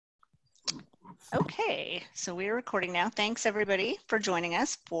Okay, so we're recording now. Thanks everybody for joining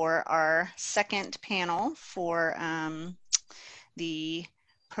us for our second panel for the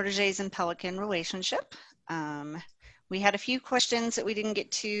Proteges and Pelican relationship. We had a few questions that we didn't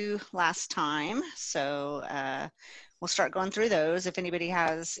get to last time, so we'll start going through those. If anybody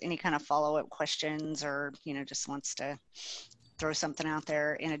has any kind of follow-up questions or just wants to throw something out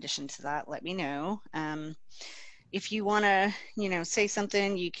there in addition to that, let me know. If you want to, say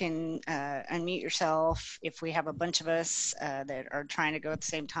something, you can unmute yourself. If we have a bunch of us that are trying to go at the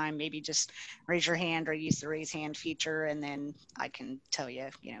same time, maybe just raise your hand or use the raise hand feature, and then I can tell you,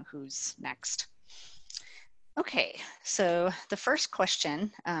 who's next. Okay, so the first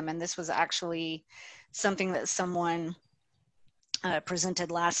question, and this was actually something that someone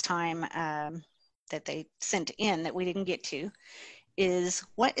presented last time that they sent in that we didn't get to, is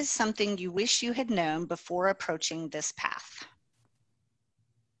what is something you wish you had known before approaching this path?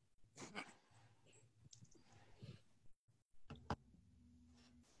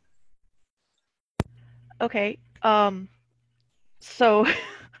 Okay, so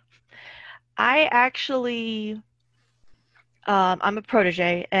I actually, I'm a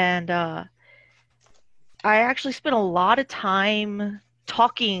protege, and I actually spent a lot of time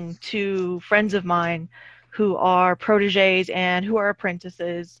talking to friends of mine who are proteges and who are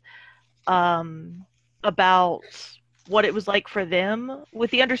apprentices about what it was like for them,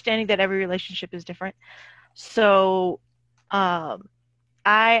 with the understanding that every relationship is different. So I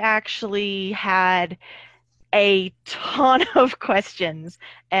actually had a ton of questions,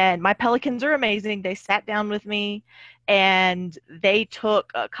 and my Pelicans are amazing. They sat down with me and they took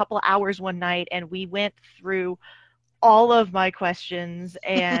a couple hours one night and we went through all of my questions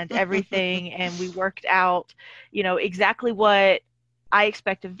and everything, and we worked out, exactly what I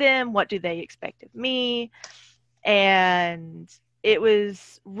expect of them, what do they expect of me, and it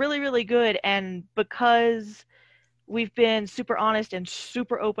was really, really good. And because we've been super honest and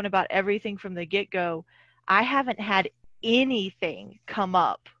super open about everything from the get-go, I haven't had anything come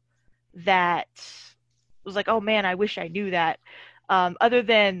up that was like, oh man, I wish I knew that. Other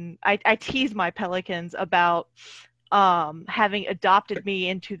than I tease my Pelicans about having adopted me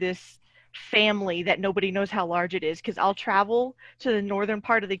into this family that nobody knows how large it is, because I'll travel to the northern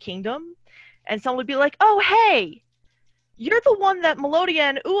part of the kingdom and someone would be like, oh, hey, you're the one that Melodia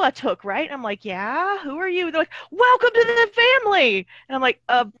and Ua took, right? And I'm like, yeah, who are you? They're like, welcome to the family. And I'm like,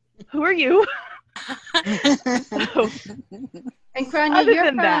 who are you? So, and Grania, other you're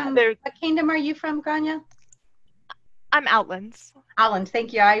than that, from, what kingdom are you from, Grania? I'm Outlands. Outlands,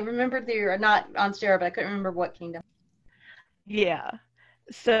 thank you. I remembered that you're not on Stera, but I couldn't remember what kingdom. Yeah.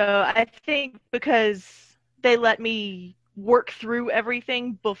 So I think because they let me work through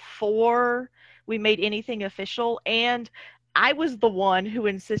everything before we made anything official, and I was the one who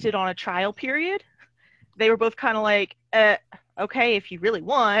insisted on a trial period. They were both kind of like, okay, if you really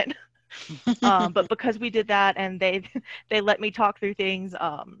want. But because we did that and they let me talk through things,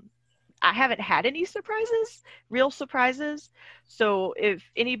 I haven't had any surprises, real surprises. So if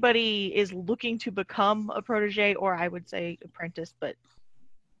anybody is looking to become a protege, or I would say apprentice, but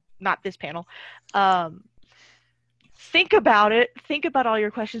not this panel, think about it, think about all your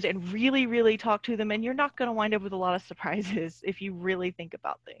questions and really, really talk to them. And you're not going to wind up with a lot of surprises if you really think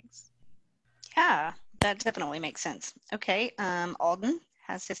about things. Yeah, that definitely makes sense. Okay, Alden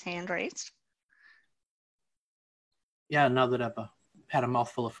has his hand raised. Yeah, now that I've had a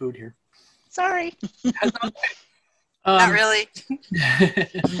mouthful of food here. Sorry. Not really.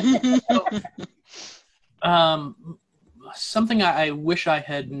 Something I wish I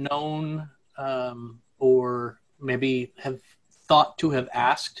had known, or maybe have thought to have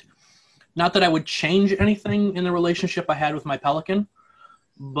asked. Not that I would change anything in the relationship I had with my Pelican,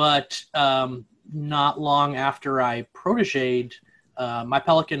 but not long after I protéged, my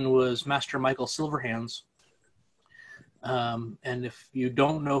Pelican was Master Michael Silverhands. And if you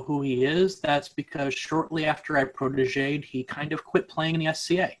don't know who he is, that's because shortly after I protéged, he kind of quit playing in the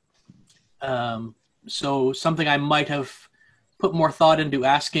SCA. So something I might have put more thought into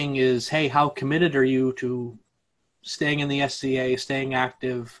asking is, hey, how committed are you to staying in the SCA, staying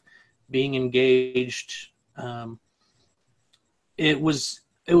active, being engaged? It was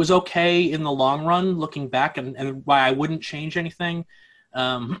okay in the long run, looking back, and why I wouldn't change anything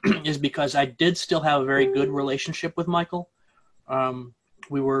is because I did still have a very good relationship with Michael.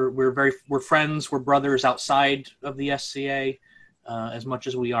 We're friends, we're brothers outside of the SCA as much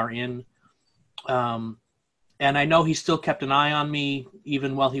as we are in. And I know he still kept an eye on me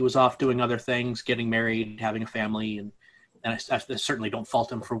even while he was off doing other things, getting married, having a family, and I certainly don't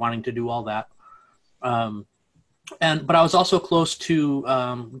fault him for wanting to do all that. But I was also close to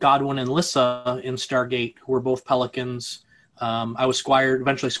Godwin and Lissa in Stargate, who were both Pelicans. I was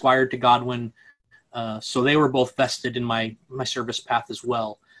eventually squired to Godwin, so they were both vested in my service path as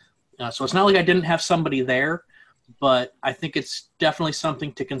well. So it's not like I didn't have somebody there, but I think it's definitely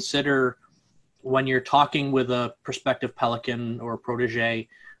something to consider when you're talking with a prospective Pelican or protege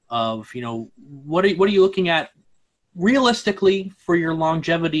of, what are you looking at realistically for your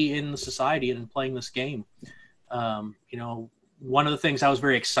longevity in the society and in playing this game. One of the things I was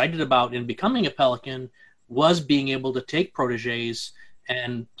very excited about in becoming a Pelican was being able to take proteges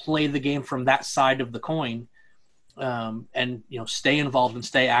and play the game from that side of the coin, and stay involved and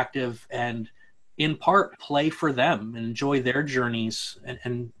stay active and in part play for them and enjoy their journeys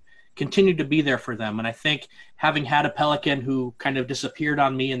and continue to be there for them. And I think having had a Pelican who kind of disappeared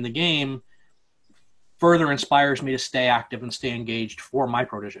on me in the game further inspires me to stay active and stay engaged for my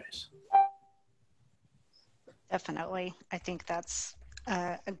proteges. Definitely. I think that's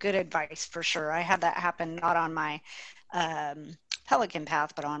a good advice for sure. I had that happen not on my Pelican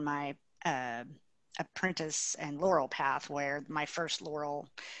path, but on my apprentice and Laurel path, where my first Laurel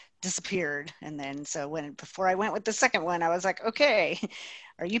disappeared. And then before I went with the second one, I was like, okay,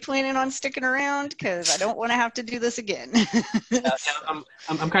 are you planning on sticking around? Because I don't want to have to do this again.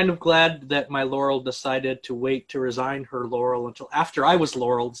 I'm kind of glad that my Laurel decided to wait to resign her Laurel until after I was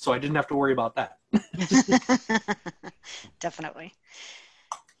Laureled, so I didn't have to worry about that. Definitely.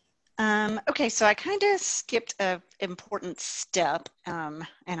 Okay, so I kind of skipped an important step, and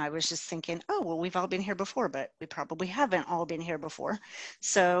I was just thinking, oh, well, we've all been here before, but we probably haven't all been here before.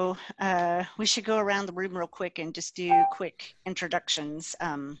 So we should go around the room real quick and just do quick introductions.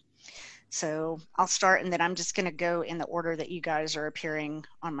 So I'll start, and then I'm just going to go in the order that you guys are appearing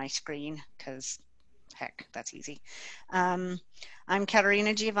on my screen, because heck, that's easy. I'm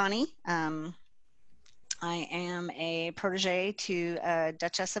Katerina Giovanni. I am a protege to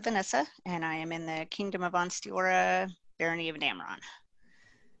Duchess of Vanessa, and I am in the Kingdom of Onsteora, Barony of Dameron.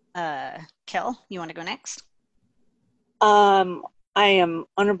 Kel, you want to go next? I am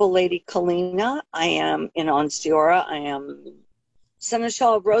Honorable Lady Kalina. I am in Onsteora. I am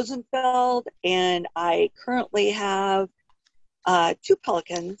Seneschal of Rosenfeld, and I currently have 2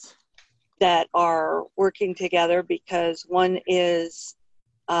 Pelicans that are working together because one is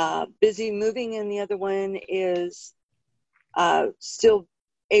busy moving and the other one is still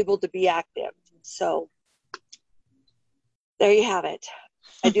able to be active. So there you have it.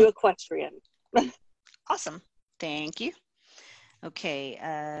 I do equestrian. Awesome. Thank you. Okay.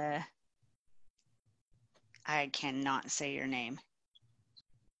 I cannot say your name.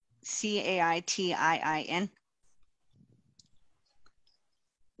 Caitiin.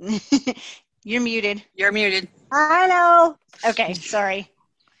 You're muted. You're muted. I know. Okay, sorry.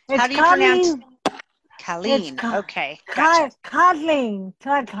 It's How do you Colleen. pronounce? Colleen. Okay, Gotcha. gotcha. Kathleen.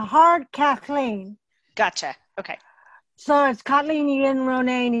 So it's hard Kathleen. Gotcha. Okay. So it's Kathleen Ian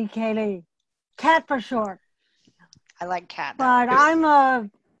Ronani Kaylee. Cat for short. I like cat. But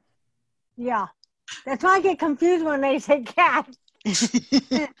yeah. That's why I get confused when they say cat.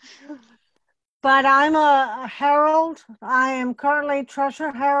 But I'm a herald. I am currently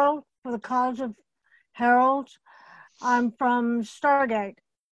Treasure Herald for the College of Heralds. I'm from Stargate.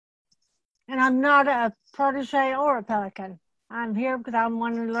 And I'm not a protege or a Pelican. I'm here because I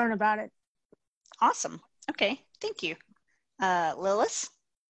wanted to learn about it. Awesome. Okay, thank you. Lilith?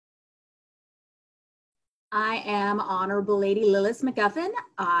 I am Honorable Lady Lilith McGuffin.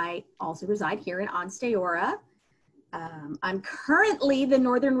 I also reside here in Onsteora. I'm currently the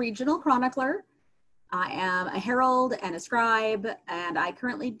Northern Regional Chronicler. I am a herald and a scribe, and I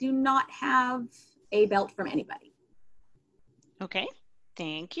currently do not have a belt from anybody. Okay,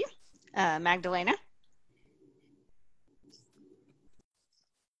 thank you. Magdalena?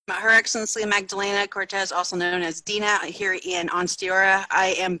 Her Excellency Magdalena Cortez, also known as Dina, here in Onsteora.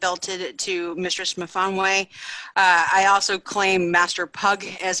 I am belted to Mistress Mafanwe. I also claim Master Pug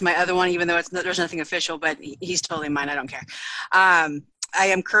as my other one, even though there's nothing official, but he's totally mine. I don't care. I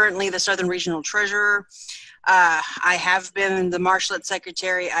am currently the Southern Regional Treasurer. I have been the Marshallet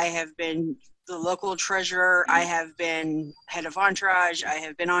Secretary. I have been the local treasurer. I have been head of entourage. I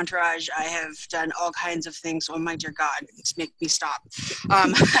have been entourage. I have done all kinds of things. Oh my dear God, it's make me stop.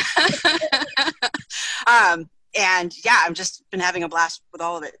 And yeah, I've just been having a blast with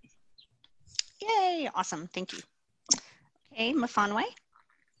all of it. Yay, awesome, thank you. Okay, Mafanwe?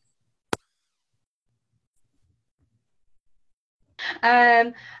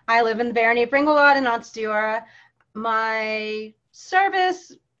 I live in the Barony of Bringelot in Onsteora. My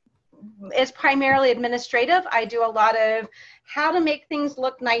service is primarily administrative. I do a lot of how to make things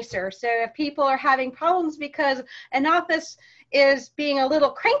look nicer. So if people are having problems because an office is being a little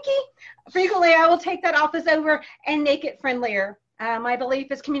cranky, frequently I will take that office over and make it friendlier. My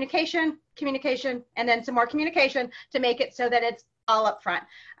belief is communication, communication, and then some more communication to make it so that it's all up front.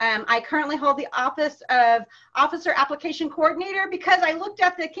 I currently hold the office of Officer Application Coordinator because I looked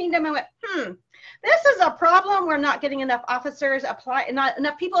at the kingdom and went, this is a problem. We're not getting enough officers apply, not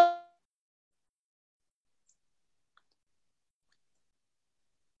enough people.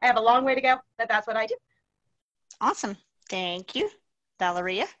 I have a long way to go, but that's what I do. Awesome. Thank you.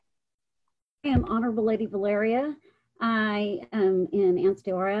 Valeria? I am Honorable Lady Valeria. I am in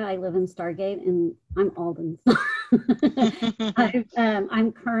Ansteora. I live in Stargate, and I'm Alden.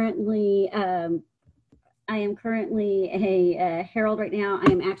 I'm currently I am currently a herald right now.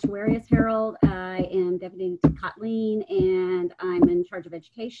 I am Actuarius Herald. I am Deputy to Kathleen, and I'm in charge of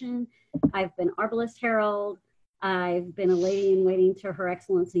education. I've been Arbalist Herald. I've been a lady in waiting to Her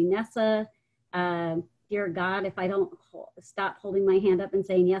Excellency Nessa. Dear God, if I don't stop holding my hand up and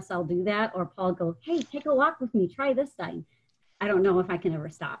saying, yes, I'll do that, or Paul go, hey, take a walk with me, try this side. I don't know if I can ever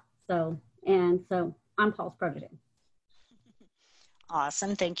stop. So I'm Paul's protege.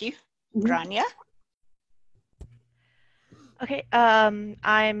 Awesome, thank you. Grania? Okay,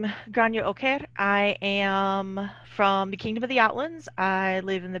 I'm Grania Oker. I am from the Kingdom of the Outlands. I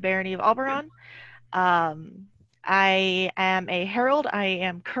live in the Barony of Oberon. I am a herald. I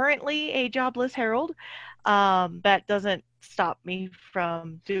am currently a jobless herald. That doesn't stop me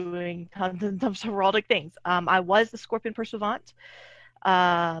from doing tons and tons of heraldic things. I was the Scorpion Pursuivant.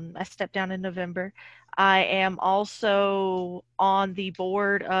 I stepped down in November. I am also on the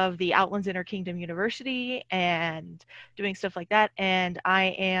board of the Outlands Interkingdom University and doing stuff like that. And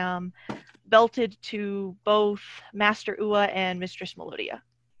I am belted to both Master Ua and Mistress Melodia.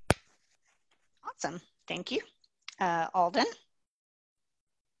 Awesome. Thank you. Alden?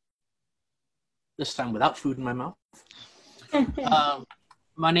 This time without food in my mouth.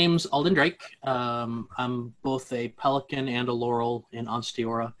 My name's Alden Drake. I'm both a Pelican and a Laurel in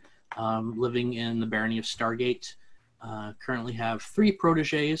Onsteora, living in the Barony of Stargate. Currently have 3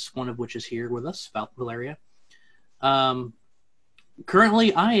 proteges, one of which is here with us, Valeria.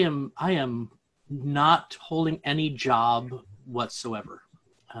 Currently, I am not holding any job whatsoever,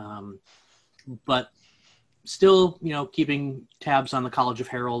 but still, keeping tabs on the College of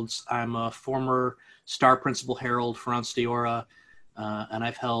Heralds. I'm a former Star Principal Herald for Onsteora, and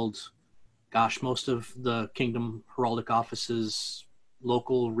I've held, most of the Kingdom Heraldic offices,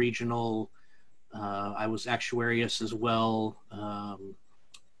 local, regional. I was Actuarius as well.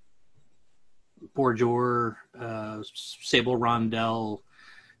 Borjor, Sable Rondell.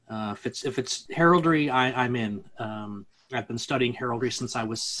 If it's heraldry, I'm in. I've been studying heraldry since I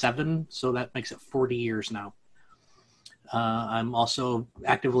was 7, so that makes it 40 years now. I'm also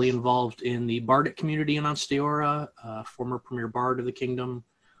actively involved in the Bardic community in Onsteora, former Premier Bard of the Kingdom,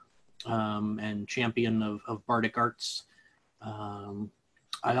 and champion of Bardic arts.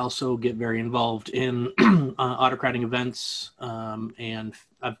 I also get very involved in autocrating events, and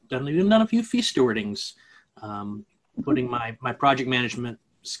I've even done a few feast stewardings, putting my project management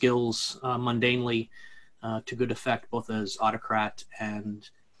skills mundanely to good effect, both as autocrat and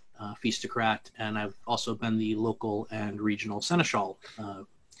feastocrat, and I've also been the local and regional seneschal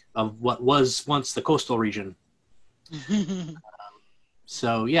of what was once the coastal region.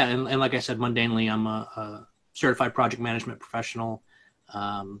 So yeah, and like I said, mundanely, I'm a certified project management professional.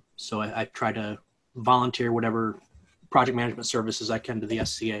 So I try to volunteer whatever project management services I can to the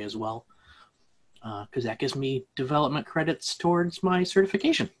SCA as well, because that gives me development credits towards my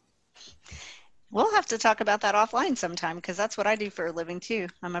certification. We'll have to talk about that offline sometime, because that's what I do for a living too.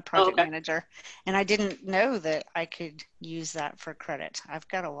 I'm a project manager, and I didn't know that I could use that for credit. I've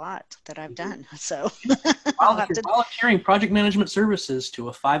got a lot that I've done, so I'll have to volunteering project management services to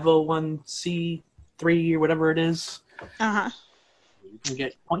a 501c3 or whatever it is. You can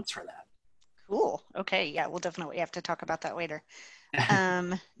get points for that. Cool. Okay. Yeah, we'll definitely have to talk about that later.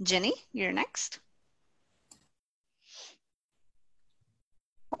 Jenny, you're next.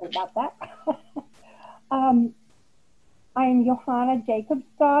 Sorry about that. I'm Johanna Jacobs'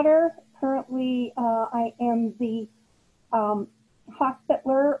 daughter. Currently, I am the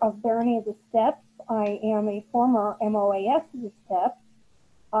hospitaller of Barony of the Steppes. I am a former MOAS of the Steppes.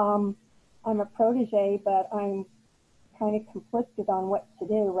 I'm a protege, but I'm kind of conflicted on what to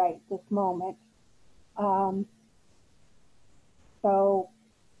do right this moment. So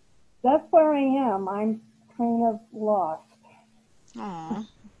that's where I am. I'm kind of lost. Aw,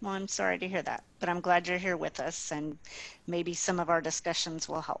 well, I'm sorry to hear that, but I'm glad you're here with us, and maybe some of our discussions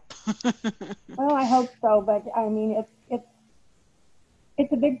will help. Well, I hope so, but I mean,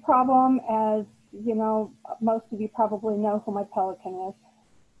 it's a big problem, as you know, most of you probably know who my Pelican is.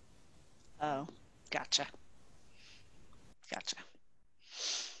 Oh, gotcha. Gotcha.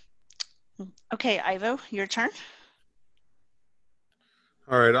 Okay, Ivo, your turn.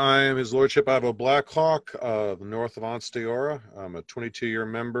 All right, I am His Lordship Ivo Blackhawk, north of Onsteora. I'm a 22-year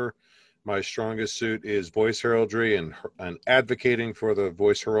member. My strongest suit is voice heraldry and advocating for the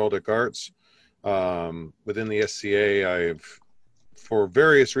voice heraldic arts. Within the SCA, I've, for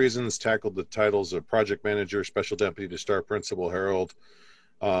various reasons, tackled the titles of project manager, special deputy to star principal herald.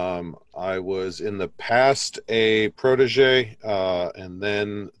 I was in the past a protege, and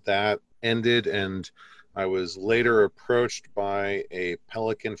then that ended, and I was later approached by a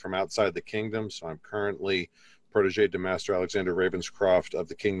Pelican from outside the kingdom, so I'm currently protege to Master Alexander Ravenscroft of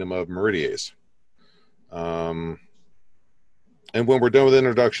the Kingdom of Meridies. And when we're done with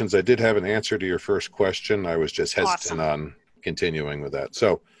introductions, I did have an answer to your first question. I was just hesitant on continuing with that.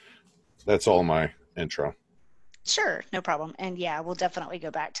 So that's all my intro. Sure, no problem. And yeah, we'll definitely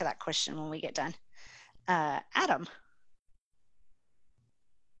go back to that question when we get done. Adam.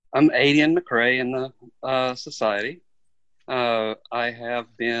 I'm Adian McRae in the Society. I have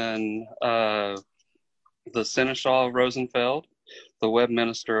been the Seneschal of Rosenfeld, the Web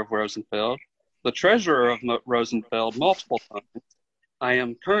Minister of Rosenfeld, the Treasurer of Rosenfeld multiple times. I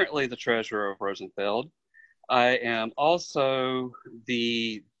am currently the Treasurer of Rosenfeld. I am also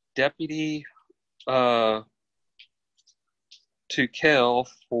the Deputy to Kell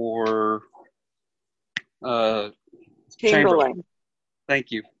for Chamberlain.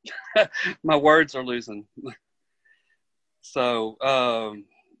 Thank you. My words are losing. So,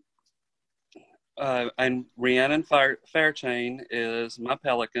 and Rhiannon Fairchain is my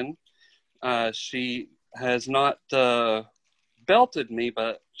Pelican. She has not belted me,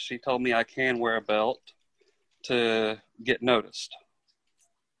 but she told me I can wear a belt to get noticed.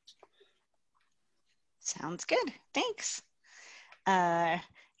 Sounds good. Thanks.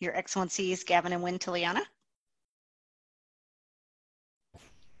 Your Excellencies, Gavin and Wynn Tiliana.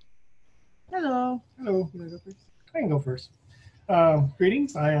 Hello. Hello. Can I go first? I can go first.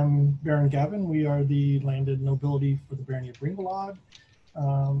 Greetings. I am Baron Gavin. We are the landed nobility for the Barony of Ringelod.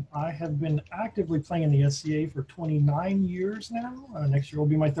 I have been actively playing in the SCA for 29 years now. Next year will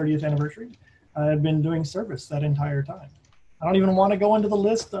be my 30th anniversary. I've been doing service that entire time. I don't even want to go into the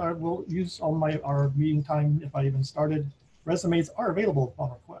list. We'll use all our meeting time if I even started. Resumes are available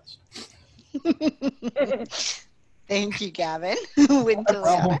upon request. Thank you, Gavin. Wynn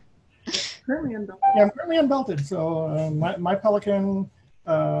Tiliana. Currently unbelted. Yeah, I'm currently unbelted. So my Pelican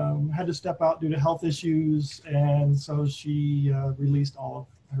had to step out due to health issues, and so she released all of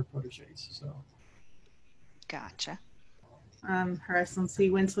her proteges. So. Gotcha. Her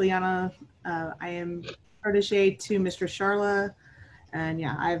Excellency Wynn Tiliana. I am protege to Mr. Charla, and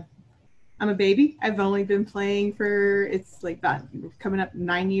yeah, I'm a baby. I've only been playing for, it's like about coming up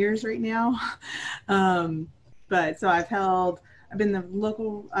 9 years right now. But so I've been the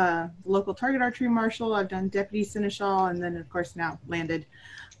local target archery marshal. I've done deputy seneschal, and then of course now landed.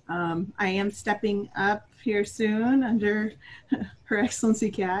 I am stepping up here soon under Her Excellency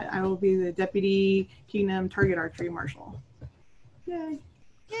Kat. I will be the deputy kingdom target archery marshal. Yay!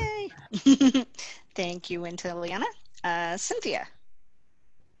 Yay! Thank you, Wynn Tiliana. Cynthia.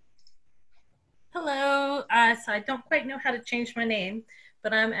 Hello. So I don't quite know how to change my name,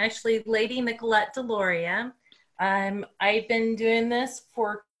 but I'm actually Lady Nicolette Deloria. I've been doing this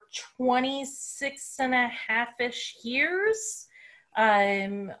for 26 and a half-ish years.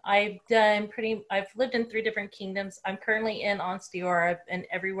 I've lived in 3 different kingdoms. I'm currently in Onsteora, and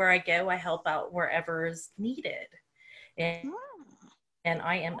everywhere I go, I help out wherever is needed. And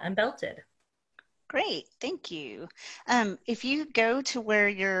I am unbelted. Great, thank you. If you go to where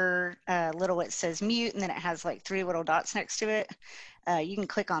your it says mute, and then it has like 3 little dots next to it, you can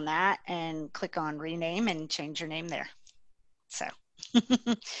click on that and click on rename and change your name there. So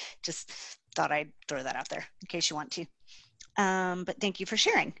just thought I'd throw that out there in case you want to. But thank you for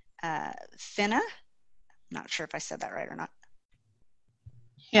sharing. Finna, not sure if I said that right or not.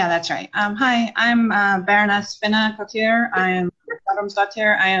 Yeah, that's right. Hi, I'm Baroness Finna Cotier. I am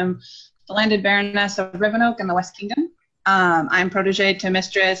Adamsdottir. I am the landed Baroness of Rivenoak in the West Kingdom. I'm protege to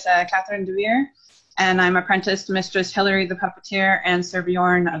Mistress Catherine de Vere, and I'm apprentice to Mistress Hilary the Puppeteer and Sir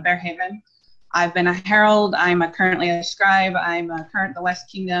Bjorn of Bearhaven. I've been a herald. I'm currently a scribe. I'm the West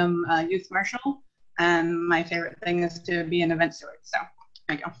Kingdom youth marshal, and my favorite thing is to be an event steward. So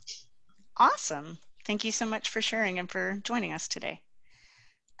there you go. Awesome. Thank you so much for sharing and for joining us today.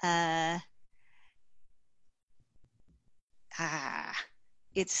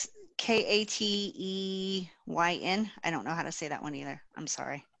 It's Kateyn. I don't know how to say that one either. I'm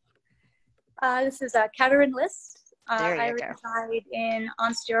sorry. This is Catherine List. There I you go. reside in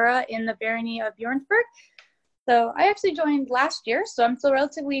Onstjora in the barony of Bjornsburg. So I actually joined last year, so I'm still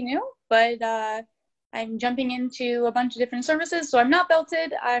relatively new, but I'm jumping into a bunch of different services. So I'm not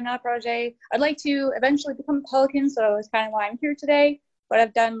belted, I'm not a protege. I'd like to eventually become a Pelican, so that's kind of why I'm here today. But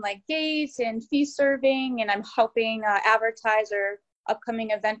I've done like gates and feast serving, and I'm helping advertise our upcoming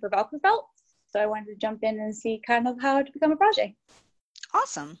event for Valkerfelt. So I wanted to jump in and see kind of how to become a protege.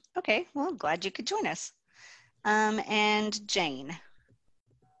 Awesome. Okay, well, glad you could join us. And Jane.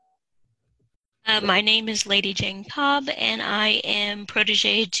 My name is Lady Jane Cobb, and I am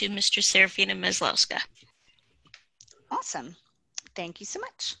protege to Mr. Serafina Meslowska. Awesome. Thank you so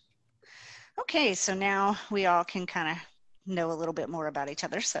much. Okay, so now we all can kind of know a little bit more about each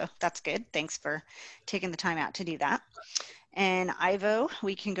other, so that's good. Thanks for taking the time out to do that. And Ivo,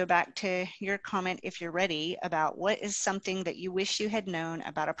 we can go back to your comment if you're ready about what is something that you wish you had known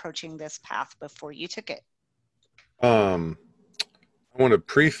about approaching this path before you took it. I want to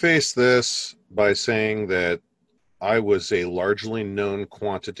preface this by saying that I was a largely known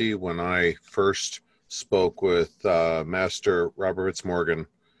quantity when I first spoke with Master Robert Morgan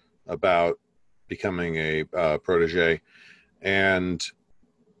about becoming a protege. And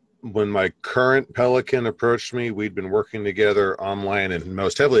when my current Pelican approached me, we'd been working together online and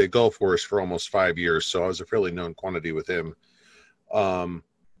most heavily at Gulf Wars for almost 5 years. So I was a fairly known quantity with him.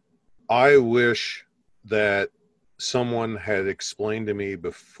 I wish that someone had explained to me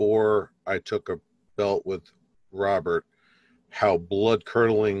before I took a belt with Robert how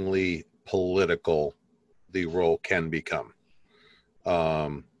blood-curdlingly political the role can become.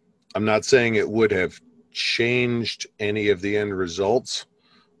 I'm not saying it would have changed any of the end results,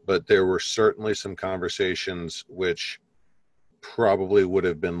 but there were certainly some conversations which probably would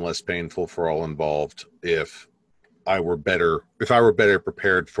have been less painful for all involved if I were better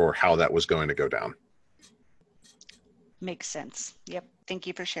prepared for how that was going to go down. Makes sense. Yep. Thank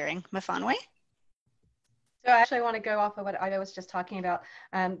you for sharing. Mafanwe? So actually I want to go off of what I was just talking about.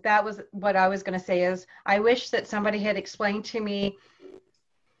 That was what I was going to say is I wish that somebody had explained to me,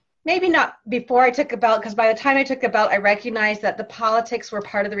 maybe not before I took a belt, because by the time I took a belt, I recognized that the politics were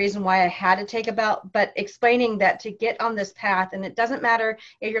part of the reason why I had to take a belt, but explaining that to get on this path, and it doesn't matter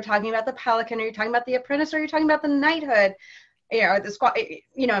if you're talking about the Pelican or you're talking about the apprentice or you're talking about the knighthood, the squad,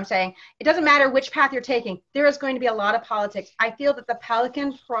 you know what I'm saying? It doesn't matter which path you're taking. There is going to be a lot of politics. I feel that the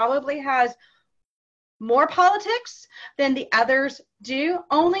Pelican probably has more politics than the others do,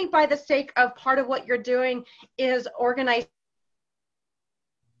 only by the sake of part of what you're doing is organized.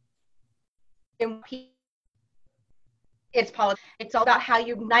 It's politics. It's all about how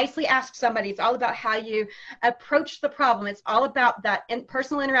you nicely ask somebody. It's all about how you approach the problem. It's all about that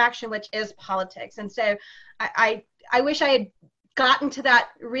personal interaction, which is politics. And so I wish I had gotten to that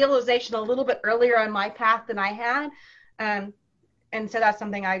realization a little bit earlier on my path than I had. And so that's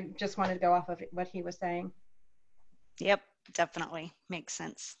something I just wanted to go off of what he was saying. Yep, definitely. Makes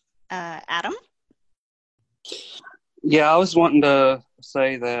sense. Adam? Yeah, I was wanting to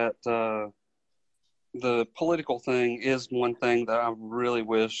say that the political thing is one thing that I really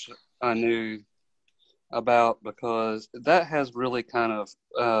wish I knew about, because that has really kind of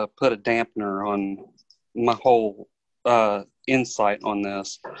put a dampener on my whole insight on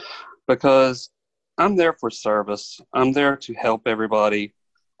this, because I'm there for service. I'm there to help everybody.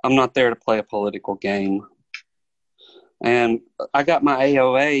 I'm not there to play a political game. And I got my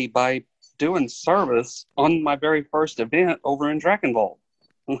AOA by doing service on my very first event over in Drakenwald.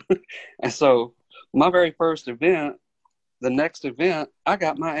 And so my very first event, the next event, I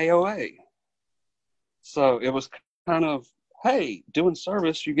got my AOA. So it was kind of, hey, doing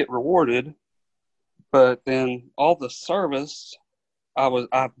service, you get rewarded. But then all the service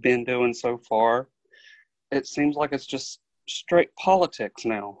I've been doing so far, it seems like it's just straight politics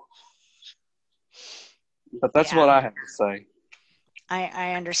now. But that's what I have to say.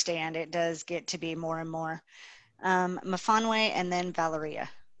 I understand. It does get to be more and more. Mafanwe and then Valeria.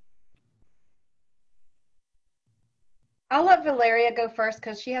 I'll let Valeria go first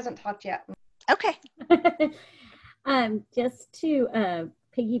because she hasn't talked yet. Okay. Just to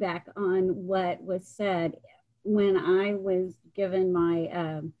piggyback on what was said, when I was given my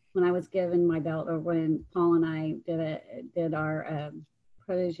belt, or when Paul and I did our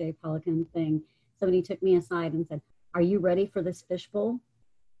protege Pelican thing, somebody took me aside and said, "Are you ready for this fishbowl?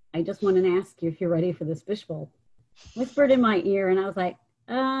 I just want to ask you if you're ready for this fishbowl." Whispered in my ear, and I was like,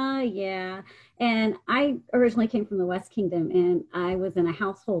 yeah. And I originally came from the West Kingdom, and I was in a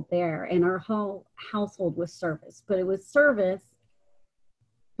household there, and our whole household was service, but it was service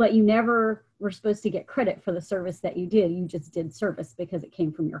but you never were supposed to get credit for the service that you did. You just did service because it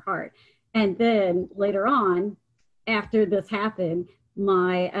came from your heart. And then later on, after this happened,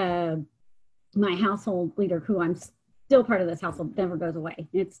 my my household leader, who I'm still part of this household, never goes away.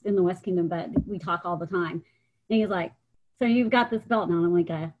 It's in the West Kingdom, but we talk all the time. And he's like, so you've got this belt now. I'm like,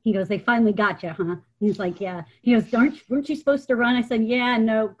 he goes, they finally got you, huh? He's like, yeah. He goes, weren't you supposed to run? I said, yeah,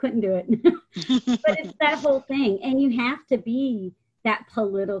 no, couldn't do it. But it's that whole thing. And you have to be that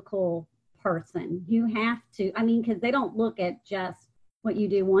political person. You have to, I mean, because they don't look at just what you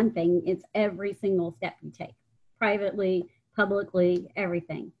do one thing. It's every single step you take, privately, publicly,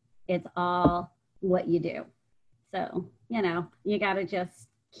 everything. It's all what you do. So, you know, you got to just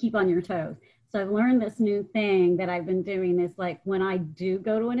keep on your toes. So I've learned this new thing that I've been doing is like when I do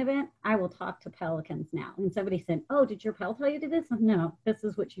go to an event, I will talk to Pelicans now. And somebody said, oh, did your Pel tell you to do this? No, this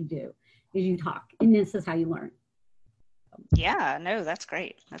is what you do, is you talk. And this is how you learn. Yeah, no, that's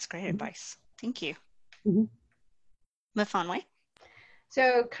great. That's great advice. Thank you. Mafonwe?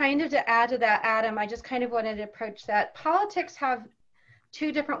 So kind of to add to that, Adam, I just kind of wanted to approach that. Politics have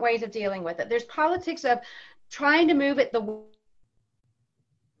two different ways of dealing with it. There's politics of trying to move it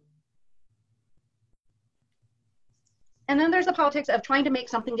and then there's the politics of trying to make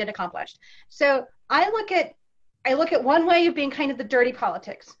something get accomplished. So I look at one way of being kind of the dirty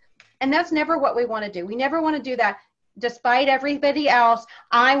politics, and that's never what we want to do. We never want to do that. Despite everybody else,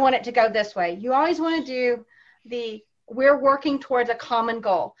 I want it to go this way. You always want to do we're working towards a common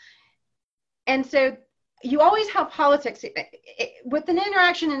goal. And so you always have politics with an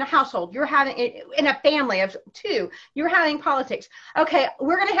interaction in a household. You're having in a family of two, you're having politics. Okay,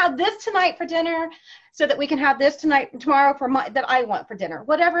 we're going to have this tonight for dinner so that we can have this tomorrow that I want for dinner.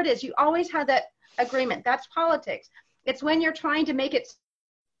 Whatever it is, you always have that agreement. That's politics. It's when you're trying to make it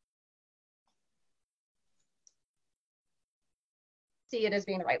see it as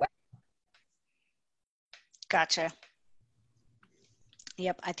being the right way. Gotcha.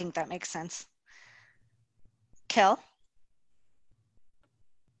 Yep, I think that makes sense. Kel?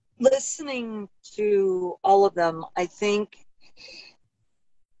 Listening to all of them, I think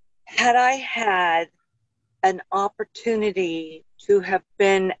had I had an opportunity to have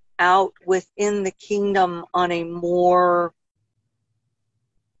been out within the kingdom on a more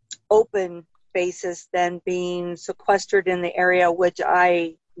open basis than being sequestered in the area, which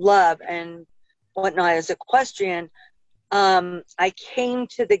I love and whatnot as equestrian, I came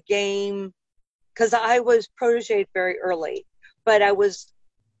to the game because I was protéged very early, but I was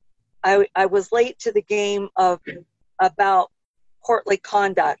late to the game about courtly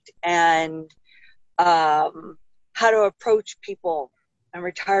conduct and how to approach people. I'm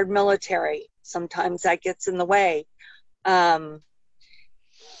retired military. Sometimes that gets in the way. I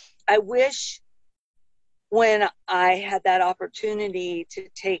wish when I had that opportunity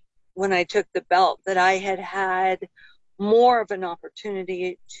when I took the belt, that I had more of an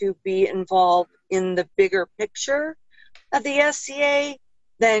opportunity to be involved in the bigger picture of the SCA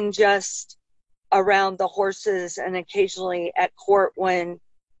than just around the horses and occasionally at court when,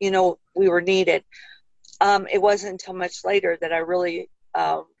 you know, we were needed. It wasn't until much later that I really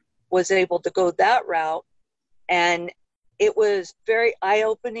was able to go that route. And it was very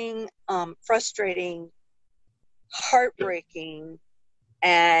eye-opening, frustrating, heartbreaking,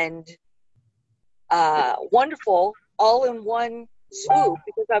 and wonderful all in one swoop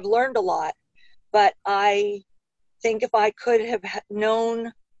because I've learned a lot. But I think if I could have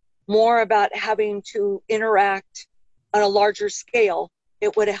known more about having to interact on a larger scale,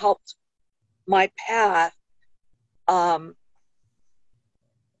 it would have helped my path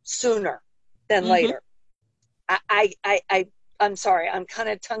sooner than later. I'm sorry, I'm kind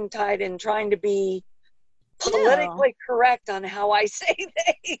of tongue-tied in trying to be politically correct on how I say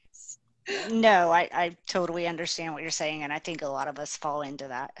things. No, I totally understand what you're saying, and I think a lot of us fall into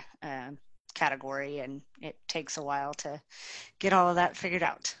that category, and it takes a while to get all of that figured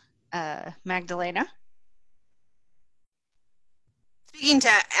out. Magdalena? Speaking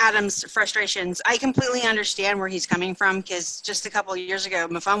to Adam's frustrations, I completely understand where he's coming from, because just a couple of years ago,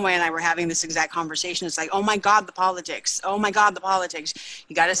 Mafonwe and I were having this exact conversation. It's like, oh my God, the politics. Oh my God, the politics.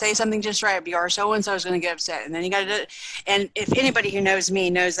 You got to say something just right, or so-and-so is going to get upset. And then you got to do it. And if anybody who knows me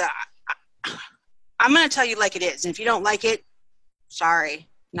knows that I'm going to tell you like it is. And if you don't like it, sorry,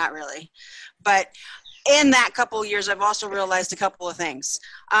 not really. But in that couple of years, I've also realized a couple of things.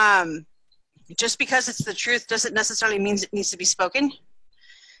 Just because it's the truth doesn't necessarily mean it needs to be spoken.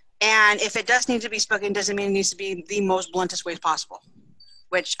 And if it does need to be spoken, doesn't mean it needs to be the most bluntest way possible,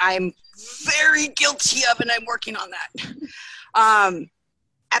 which I'm very guilty of, and I'm working on that.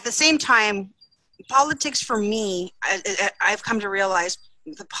 At the same time, politics for me, I've come to realize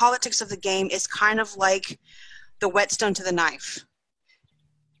the politics of the game is kind of like the whetstone to the knife.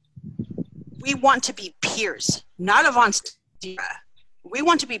 We want to be peers, not of Onstira. We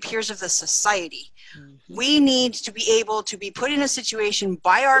want to be peers of the society. We need to be able to be put in a situation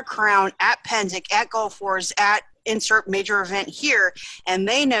by our crown at Penzic, at Gulf Wars, at insert major event here, and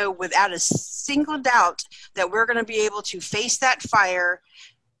they know without a single doubt that we're going to be able to face that fire,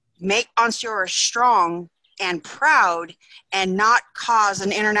 make Onstira strong and proud, and not cause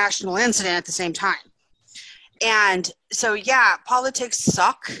an international incident at the same time. And so, yeah, politics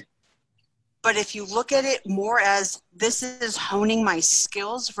suck. But if you look at it more as this is honing my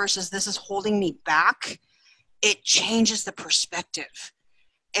skills versus this is holding me back, it changes the perspective.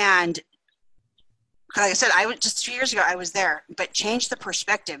 And like I said, just 2 years ago, I was there, but change the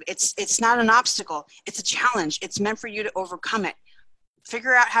perspective. It's not an obstacle. It's a challenge. It's meant for you to overcome it.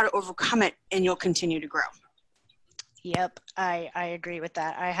 Figure out how to overcome it, and you'll continue to grow. Yep, I agree with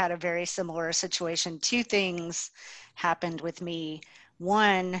that. I had a very similar situation. Two things happened with me.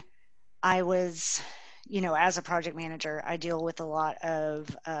 One, I was, as a project manager, I deal with a lot of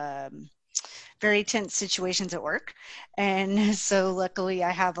very tense situations at work. And so luckily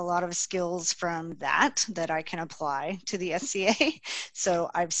I have a lot of skills from that I can apply to the SCA. So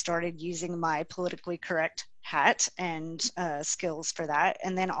I've started using my politically correct hat and skills for that.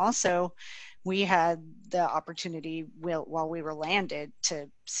 And then also we had the opportunity while we were landed to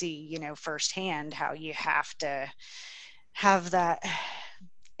see, firsthand how you have to have that.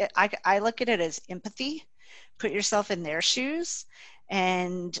 I look at it as empathy, put yourself in their shoes,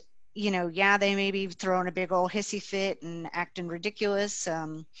 and yeah, they may be throwing a big old hissy fit and acting ridiculous,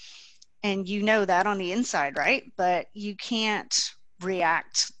 and that on the inside, right? But you can't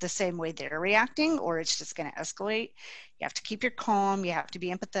react the same way they're reacting, or it's just going to escalate. You have to keep your calm, you have to be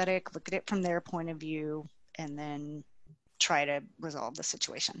empathetic, look at it from their point of view, and then try to resolve the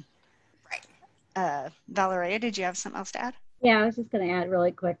situation. Right. Valeria, did you have something else to add? Yeah, I was just going to add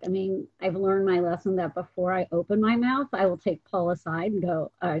really quick. I mean, I've learned my lesson that before I open my mouth, I will take Paul aside and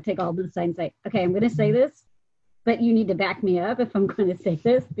go, take Alden aside and say, okay, I'm going to say this, but you need to back me up if I'm going to say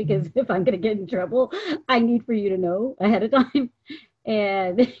this, because if I'm going to get in trouble, I need for you to know ahead of time.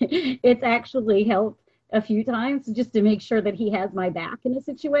 And it's actually helped a few times just to make sure that he has my back in a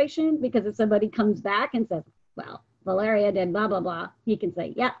situation, because if somebody comes back and says, well, Valeria did blah, blah, blah, he can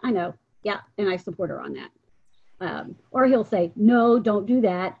say, yeah, I know. Yeah, and I support her on that. Or he'll say, no, don't do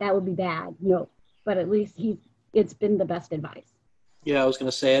that. That would be bad. No, but at least it's been the best advice. Yeah, I was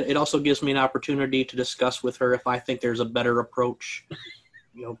going to say it also gives me an opportunity to discuss with her if I think there's a better approach,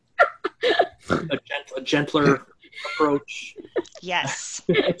 a gentler approach. Yes.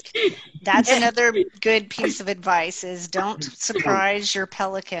 That's another good piece of advice is don't surprise your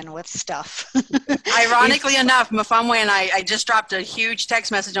Pelican with stuff. Ironically enough, Mafamwe and I just dropped a huge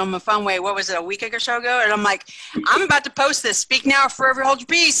text message on Mafamwe, what was it, a week or so ago? And I'm like, I'm about to post this. Speak now or forever hold your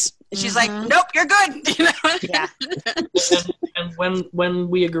peace. And she's like, nope, you're good. Yeah. And when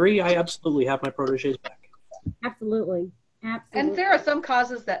we agree, I absolutely have my proteges back. Absolutely. And there are some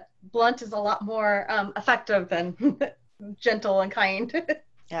causes that blunt is a lot more effective than gentle and kind.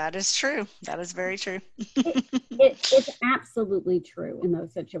 That is true. That is very true. It's absolutely true in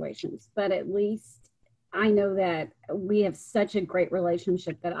those situations. But at least I know that we have such a great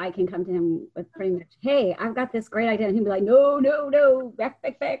relationship that I can come to him with pretty much, hey, I've got this great idea. And he'll be like, no, back,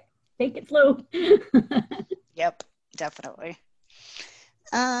 take it slow. Yep, definitely.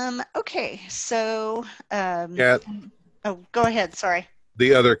 Okay, so Cat. Oh, go ahead. Sorry.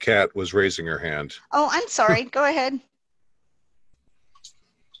 The other cat was raising her hand. Oh, I'm sorry. Go ahead.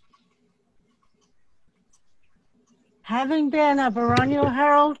 Having been a baronial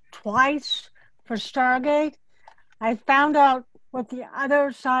herald twice for Stargate, I found out what the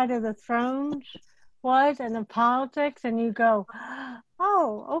other side of the thrones was and the politics, and you go,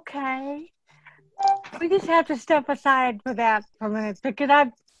 oh, okay. We just have to step aside for that for a minute, because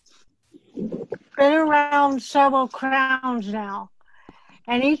I've been around several crowns now,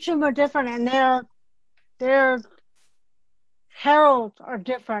 and each of them are different, and their heralds are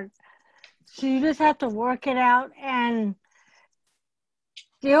different. So you just have to work it out and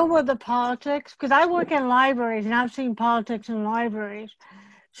deal with the politics, because I work in libraries and I've seen politics in libraries.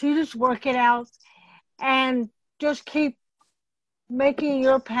 So you just work it out and just keep making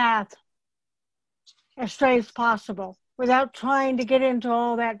your path as straight as possible without trying to get into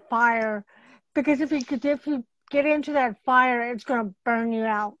all that fire, because if you get into that fire, it's going to burn you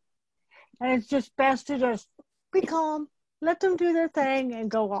out. And it's just best to just be calm, let them do their thing,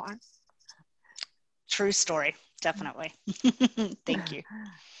 and go on. True story, definitely. Thank you.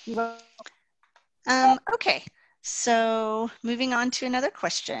 Okay, So moving on to another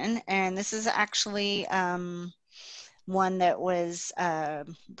question, and this is actually one that was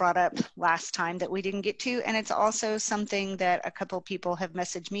brought up last time that we didn't get to, and it's also something that a couple people have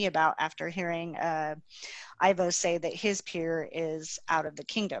messaged me about after hearing Ivo say that his peer is out of the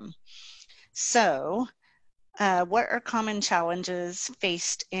kingdom. So what are common challenges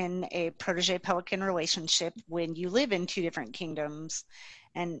faced in a protege-pelican relationship when you live in two different kingdoms,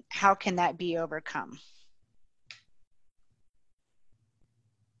 and how can that be overcome?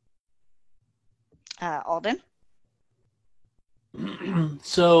 Alden?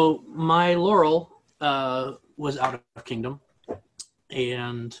 So my Laurel was out of kingdom,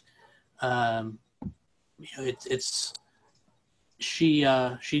 and she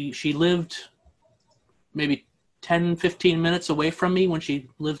lived maybe 10-15 minutes away from me when she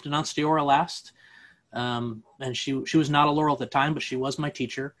lived in Onsteora last, and she was not a Laurel at the time, but she was my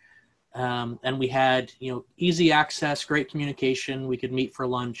teacher, and we had easy access, great communication. We could meet for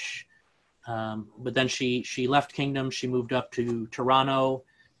lunch. But then she left kingdom. She moved up to Toronto,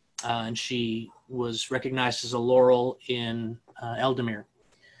 and she was recognized as a Laurel in Eldemir.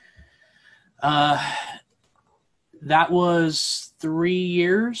 That was 3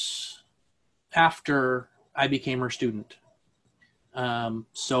 years after I became her student.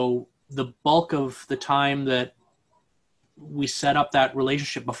 So the bulk of the time that we set up that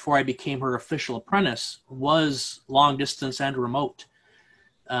relationship before I became her official apprentice was long distance and remote.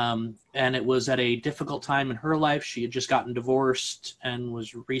 And it was at a difficult time in her life. She had just gotten divorced and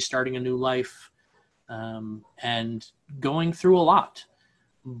was restarting a new life, and going through a lot.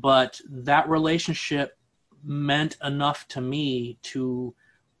 But that relationship meant enough to me to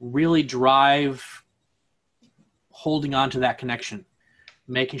really drive holding on to that connection,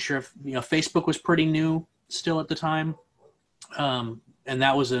 making sure, Facebook was pretty new still at the time. And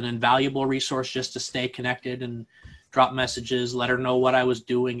that was an invaluable resource just to stay connected and drop messages, let her know what I was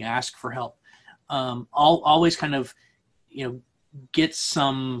doing, ask for help. I'll always kind of, get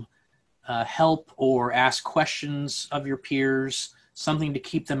some help or ask questions of your peers, something to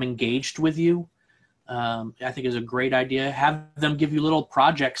keep them engaged with you. I think is a great idea. Have them give you little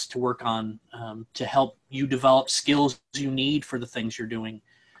projects to work on to help you develop skills you need for the things you're doing.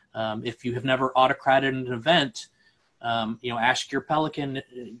 If you have never autocrated an event, ask your Pelican,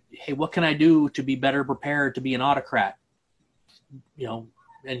 hey, what can I do to be better prepared to be an autocrat?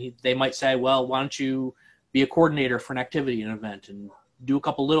 And they might say, well, why don't you be a coordinator for an activity, an event, and do a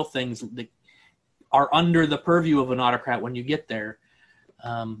couple little things that are under the purview of an autocrat when you get there.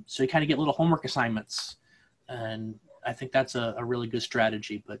 So you kind of get little homework assignments. And I think that's a really good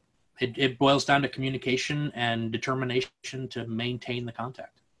strategy, but it boils down to communication and determination to maintain the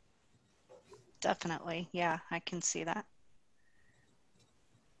contact. Definitely. Yeah, I can see that.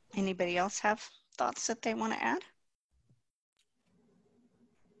 Anybody else have thoughts that they want to add?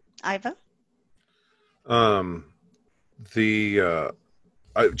 Iva?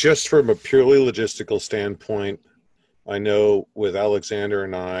 Just from a purely logistical standpoint, I know with Alexander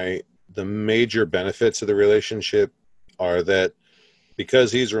and I, the major benefits of the relationship are that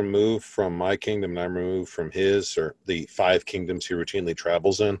because he's removed from my kingdom and I'm removed from his, or the 5 kingdoms he routinely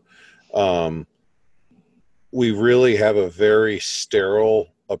travels in, we really have a very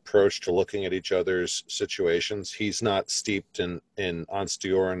sterile approach to looking at each other's situations. He's not steeped in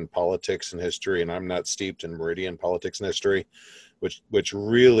Onsteoran politics and history, and I'm not steeped in Meridian politics and history, which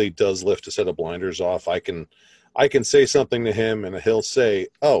really does lift a set of blinders off. I can say something to him and he'll say,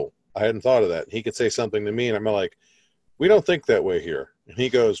 oh, I hadn't thought of that. He could say something to me and I'm like, we don't think that way here. And he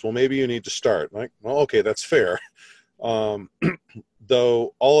goes, well, maybe you need to start. I'm like, well, okay, that's fair.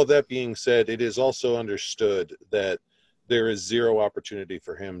 Though all of that being said, it is also understood that there is zero opportunity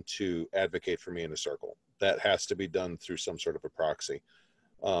for him to advocate for me in a circle. That has to be done through some sort of a proxy.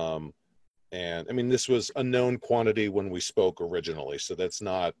 And I mean, this was a known quantity when we spoke originally, so that's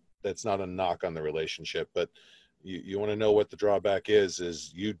not a knock on the relationship. But you want to know what the drawback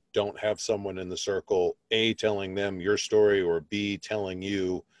is you don't have someone in the circle, A, telling them your story, or B, telling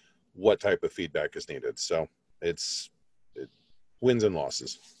you what type of feedback is needed. So it wins and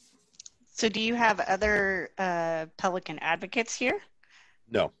losses. So do you have other Pelican advocates here?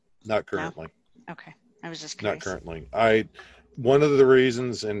 No, not currently. No? Okay. I was just curious. Not currently. One of the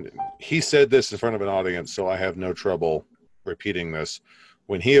reasons, and he said this in front of an audience, so I have no trouble repeating this.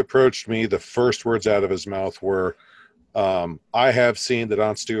 When he approached me, the first words out of his mouth were, I have seen that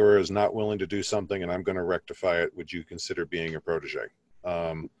Onsteora is not willing to do something and I'm going to rectify it. Would you consider being a protege?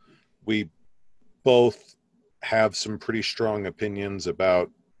 We both have some pretty strong opinions about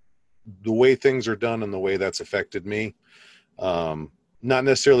the way things are done and the way that's affected me. not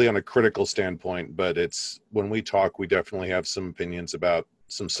necessarily on a critical standpoint, but it's when we talk, we definitely have some opinions about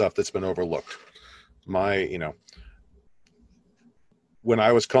some stuff that's been overlooked. When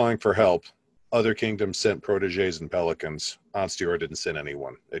I was calling for help, other kingdoms sent proteges and pelicans. Onstiora didn't send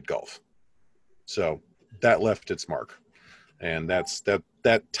anyone at Gulf. So that left its mark. And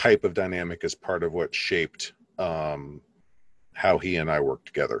that type of dynamic is part of what shaped how he and I work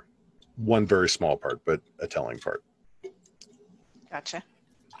together. One very small part, but a telling part. Gotcha.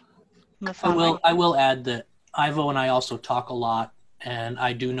 I will add that Ivo and I also talk a lot, and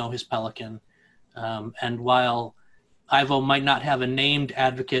I do know his Pelican. And while Ivo might not have a named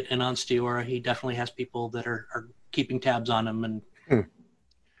advocate in Onstiora, he definitely has people that are keeping tabs on him and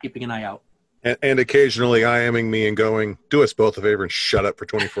keeping an eye out. And occasionally IMing me and going, do us both a favor and shut up for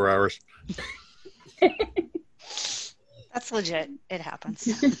 24 hours. That's legit. It happens.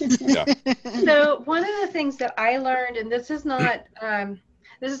 Yeah. So one of the things that I learned, and this is not,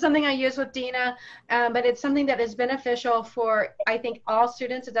 this is something I use with Dina, but it's something that is beneficial for, I think, all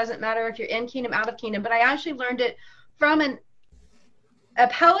students. It doesn't matter if you're in Kingdom, out of Kingdom, but I actually learned it from a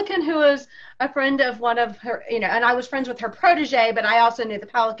Pelican who was a friend of one of her, and I was friends with her protege, but I also knew the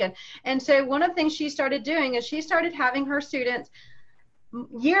Pelican. And so one of the things she started doing is she started having her students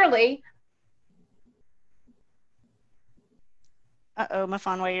yearly. Uh-oh,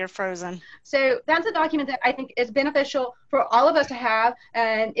 Mafanwe, you're frozen. So that's a document that I think is beneficial for all of us to have.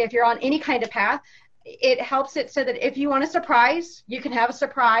 And if you're on any kind of path, it helps it so that if you want a surprise, you can have a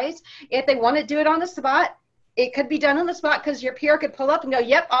surprise. If they want to do it on the spot, it could be done on the spot because your peer could pull up and go,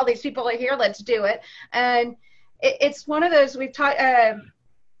 yep, all these people are here, let's do it. And it's one of those we've talked,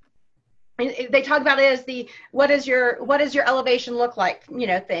 they talk about it as the what does your elevation look like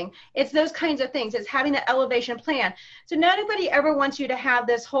thing. It's those kinds of things. It's having that elevation plan. So nobody ever wants you to have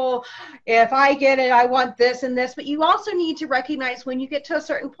this whole, if I get it, I want this and this, but you also need to recognize when you get to a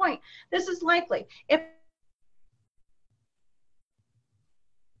certain point, this is likely. If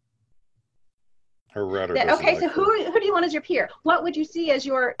Her rudder okay, so who do you want as your peer? What would you see as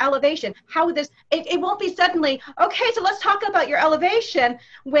your elevation? How would this, it won't be suddenly, okay, so let's talk about your elevation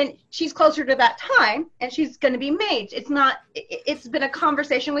when she's closer to that time and she's going to be mage. It's not, it's been a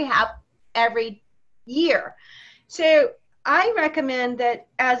conversation we have every year. So I recommend that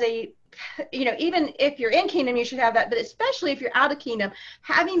as a, even if you're in Kingdom, you should have that, but especially if you're out of Kingdom,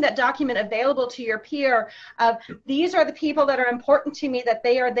 having that document available to your peer of these are the people that are important to me, that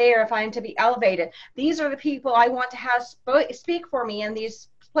they are there if I am to be elevated. These are the people I want to have speak for me in these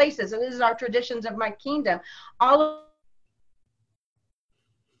places. And these are our traditions of my kingdom. All of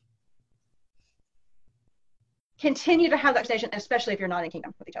continue to have that conversation, especially if you're not in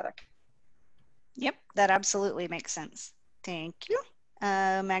Kingdom with each other. Yep, that absolutely makes sense. Thank you.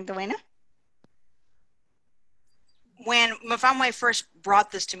 Magdalena? When Mafanwe first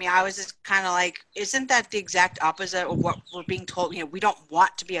brought this to me, I was just kind of like, isn't that the exact opposite of what we're being told? We don't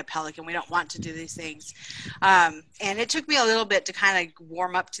want to be a Pelican. We don't want to do these things. And it took me a little bit to kind of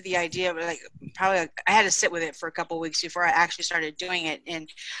warm up to the idea, but I had to sit with it for a couple of weeks before I actually started doing it. And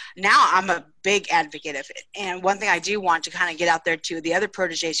now I'm a big advocate of it. And one thing I do want to kind of get out there to the other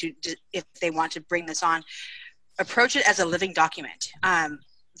proteges who, if they want to bring this on, approach it as a living document.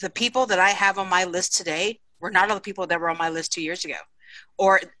 The people that I have on my list today were not all the people that were on my list 2 years ago.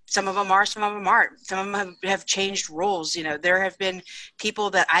 Or some of them are, some of them aren't. Some of them have changed rules. There have been people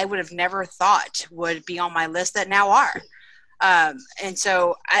that I would have never thought would be on my list that now are. And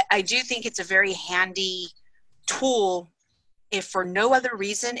so I do think it's a very handy tool, if for no other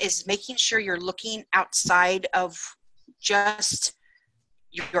reason, is making sure you're looking outside of just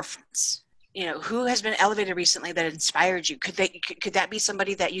your friends. Who has been elevated recently that inspired you? Could that be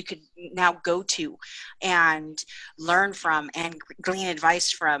somebody that you could now go to and learn from and glean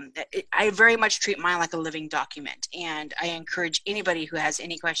advice from? I very much treat mine like a living document, and I encourage anybody who has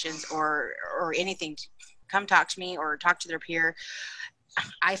any questions or anything to come talk to me or talk to their peer.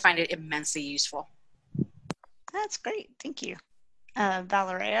 I find it immensely useful. That's great. Thank you.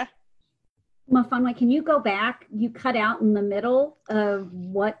 Valeria? Mafanwe, can you go back? You cut out in the middle of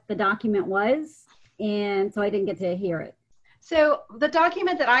what the document was, and so I didn't get to hear it. So the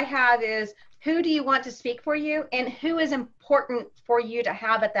document that I have is who do you want to speak for you and who is important for you to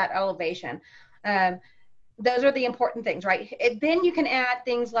have at that elevation. Those are the important things, right? Then you can add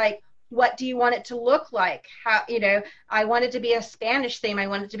things like, what do you want it to look like? How, I want it to be a Spanish theme. I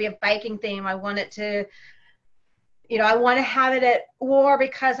want it to be a Viking theme. I want it to, I want to have it at war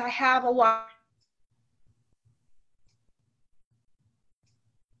because I have a lot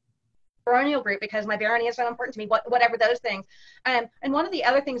baronial group because my barony is so important to me, whatever those things. And one of the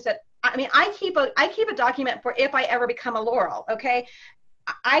other things that, I mean, I keep a document for if I ever become a laurel, okay?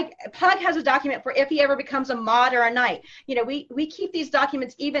 Pug has a document for if he ever becomes a mod or a knight. You know, we keep these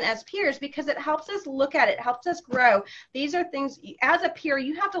documents even as peers because it helps us look at it, helps us grow. These are things, as a peer,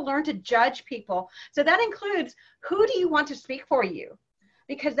 you have to learn to judge people. So that includes, who do you want to speak for you?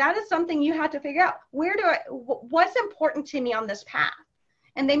 Because that is something you have to figure out. What's important to me on this path?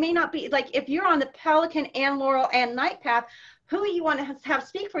 And they may not be, like, if you're on the Pelican and Laurel and Knight path, who you want to have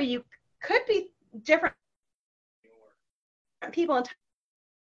speak for you could be different people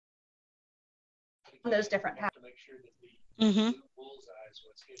in those different paths. Mm-hmm.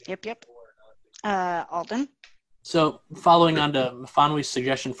 Yep. Alden? So following on to Mafanwe's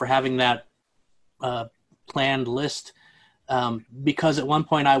suggestion for having that planned list, because at one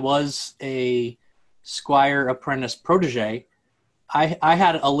point I was a squire, apprentice, protege, I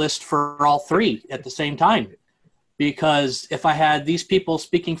had a list for all three at the same time. Because if I had these people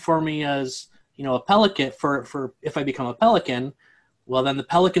speaking for me as, you know, a pelican, for if I become a pelican, well, then the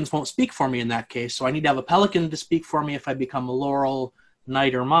pelicans won't speak for me in that case. So I need to have a pelican to speak for me if I become a laurel,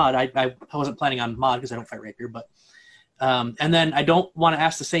 knight, or mod. I wasn't planning on mod because I don't fight rapier, but and then I don't want to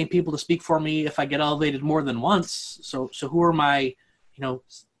ask the same people to speak for me if I get elevated more than once. So who are my, you know,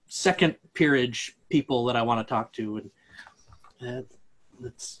 second peerage people that I want to talk to?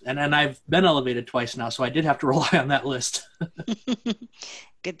 And I've been elevated twice now, so I did have to rely on that list.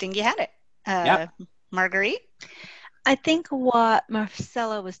 Good thing you had it. Yep. Marguerite? I think what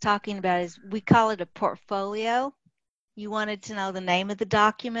Marcella was talking about is, we call it a portfolio. You wanted to know the name of the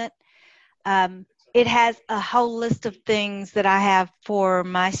document. It has a whole list of things that I have for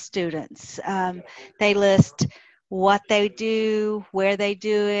my students. They list what they do, where they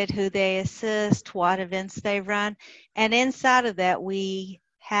do it, who they assist, what events they run. And inside of that, we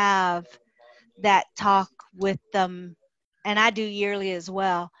have that talk with them, and I do yearly as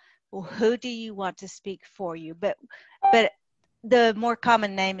well. Well, who do you want to speak for you? But the more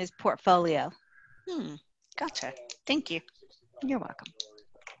common name is portfolio. Gotcha. Thank you. You're welcome.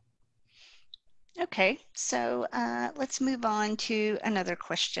 Okay, so let's move on to another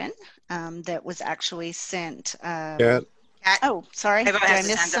question that was actually sent. Kat? Oh, sorry. Ivo Did I has his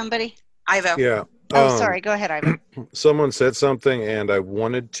miss hand up. somebody? Ivo. Yeah. Oh, sorry. Go ahead, Ivo. Someone said something, and I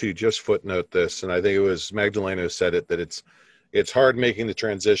wanted to just footnote this, and I think it was Magdalena who said it, that it's hard making the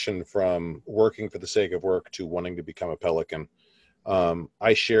transition from working for the sake of work to wanting to become a pelican.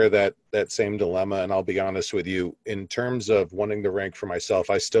 I share that same dilemma, and I'll be honest with you, in terms of wanting to rank for myself,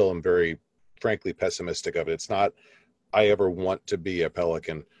 I still am very, frankly, pessimistic of it. It's not I ever want to be a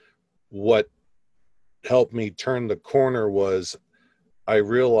pelican. What helped me turn the corner was I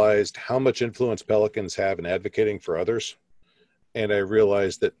realized how much influence pelicans have in advocating for others. And I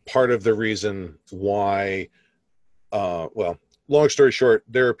realized that part of the reason why, well, long story short,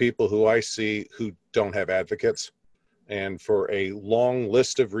 there are people who I see who don't have advocates. And for a long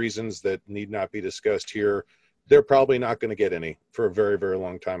list of reasons that need not be discussed here, they're probably not going to get any for a very, very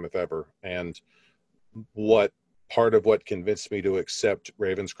long time, if ever. And part of what convinced me to accept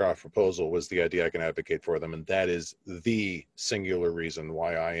Ravenscroft's proposal was the idea I can advocate for them. And that is the singular reason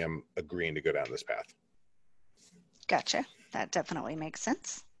why I am agreeing to go down this path. Gotcha. That definitely makes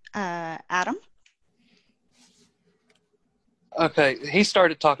sense. Adam? Okay, he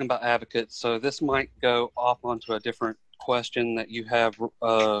started talking about advocates, so this might go off onto a different question that you have,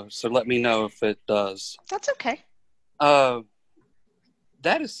 so let me know if it does. That's okay.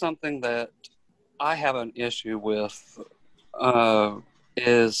 That is something that I have an issue with,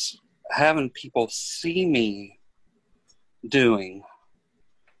 is having people see me doing.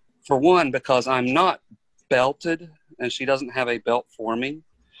 For one, because I'm not belted, and she doesn't have a belt for me.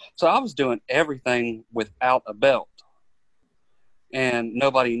 So I was doing everything without a belt. And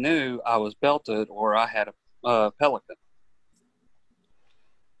nobody knew I was belted or I had a pelican.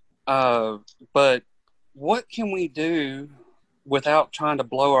 But what can we do without trying to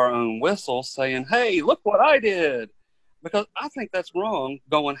blow our own whistle, saying, hey, look what I did? Because I think that's wrong,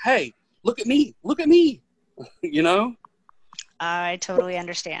 going, hey, look at me, you know? I totally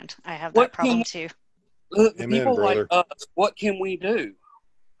understand. I have that problem too. People like us, what can we do?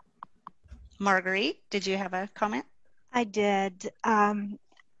 Marguerite, did you have a comment? I did.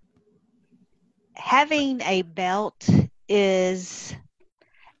 Having a belt is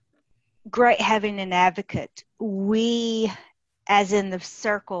great, having an advocate. We, as in the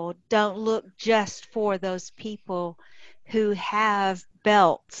circle, don't look just for those people who have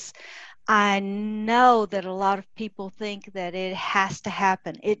belts. I know that a lot of people think that it has to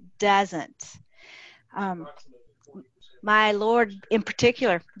happen. It doesn't. My lord in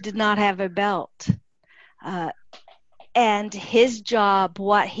particular did not have a belt. And his job,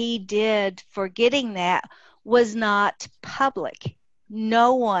 what he did for getting that, was not public.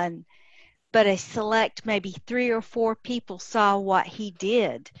 No one but a select maybe 3 or 4 people saw what he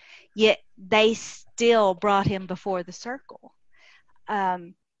did, yet they still brought him before the circle.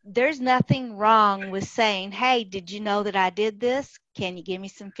 There's nothing wrong with saying, hey, did you know that I did this? Can you give me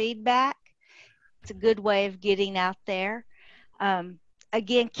some feedback? It's a good way of getting out there.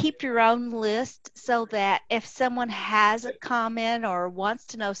 Again, keep your own list so that if someone has a comment or wants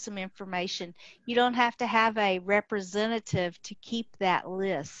to know some information, you don't have to have a representative to keep that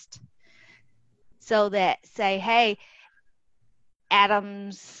list. So that say, hey,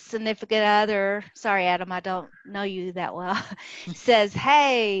 Adam's significant other, sorry, Adam, I don't know you that well, says,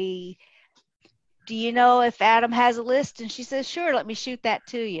 hey, do you know if Adam has a list? And she says, sure, let me shoot that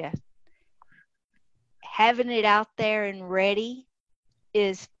to you. Having it out there and ready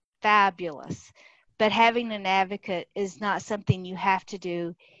is fabulous, but having an advocate is not something you have to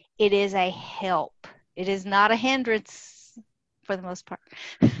do. It is a help. It is not a hindrance for the most part.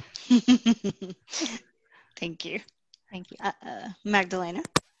 Thank you. Thank you. Magdalena?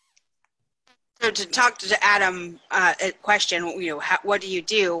 So to talk to Adam, a question, what do you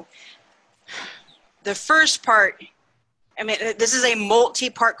do? The first part, I mean, this is a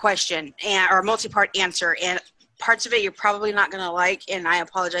multi-part question or a multi-part answer, and parts of it you're probably not going to like, and I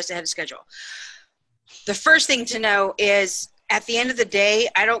apologize ahead of schedule. The first thing to know is, at the end of the day,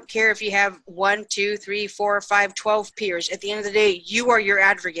 I don't care if you have 1, 2, 3, 4, 5, 12 peers. At the end of the day, you are your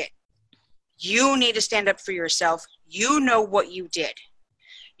advocate. You need to stand up for yourself. You know what you did.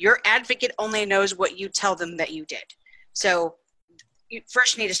 Your advocate only knows what you tell them that you did. So you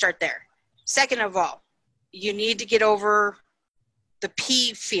first need to start there. Second of all, you need to get over the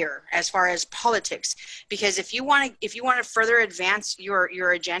P fear as far as politics, because if you want to further advance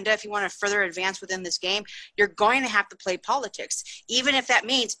your agenda, if you want to further advance within this game, you're going to have to play politics, even if that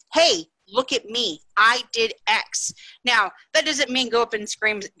means, hey, look at me, I did X. Now, that doesn't mean go up and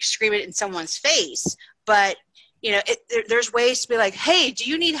scream it in someone's face, but there's ways to be like, hey, do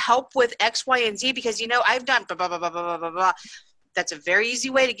you need help with X, Y, and Z? Because I've done blah, blah, blah, blah, blah, blah, blah. That's a very easy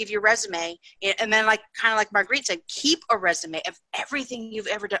way to give your resume. And then kind of like Marguerite said, keep a resume of everything you've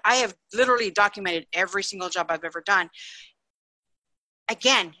ever done. I have literally documented every single job I've ever done.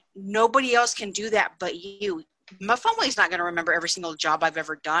 Again, nobody else can do that but you. My family is not going to remember every single job I've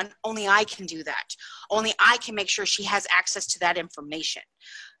ever done. Only I can do that. Only I can make sure she has access to that information.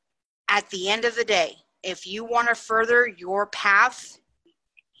 At the end of the day, if you want to further your path,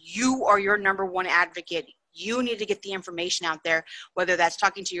 you are your number one advocate. You need to get the information out there, whether that's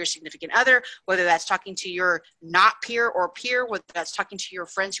talking to your significant other, whether that's talking to your not peer or peer, whether that's talking to your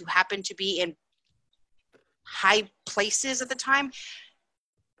friends who happen to be in high places at the time.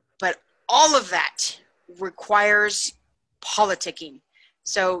 But all of that requires politicking.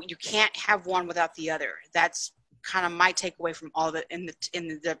 So you can't have one without the other. That's kind of my takeaway from all of it in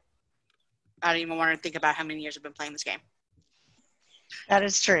the I don't even want to think about how many years I've been playing this game. That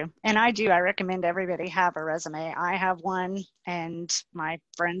is true. And I recommend everybody have a resume. I have one, and my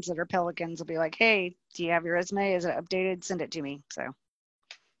friends that are Pelicans will be like, hey, do you have your resume? Is it updated? Send it to me. So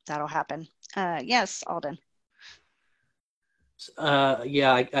that'll happen. Yes, Alden.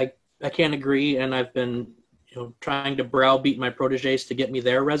 Yeah, I can't agree. And I've been trying to browbeat my proteges to get me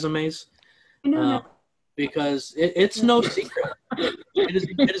their resumes. Because it's no secret.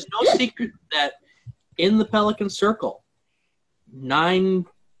 It is no secret that in the Pelican Circle,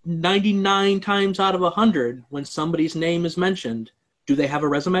 99 times out of 100, when somebody's name is mentioned, do they have a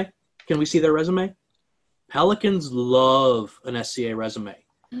resume? Can we see their resume? Pelicans love an SCA resume.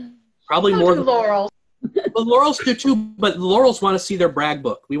 Probably more than Laurels. Well, Laurels do too, but Laurels want to see their brag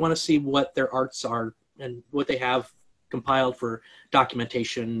book. We want to see what their arts are and what they have compiled for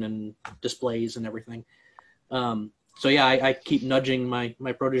documentation and displays and everything. So yeah, I keep nudging my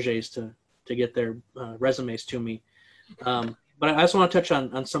proteges to get their resumes to me. But I also want to touch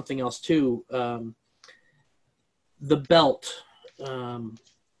on something else too. The belt.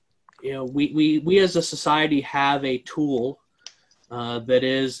 We as a society have a tool that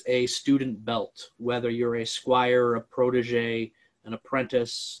is a student belt, whether you're a squire, a protege, an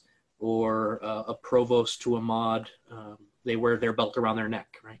apprentice, or a provost to a mod. They wear their belt around their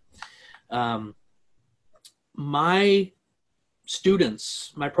neck, right? My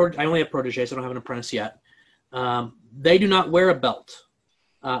students, I only have proteges, I don't have an apprentice yet. They do not wear a belt.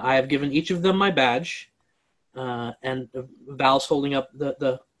 I have given each of them my badge, and Val's holding up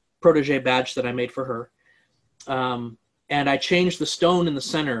the protege badge that I made for her. And I changed the stone in the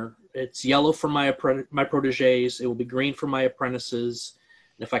center It's yellow for my proteges. It will be green for my apprentices.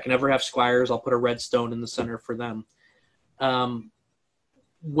 And if I can ever have squires, I'll put a red stone in the center for them.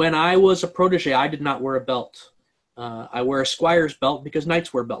 When I was a protege, I did not wear a belt. I wear a squire's belt because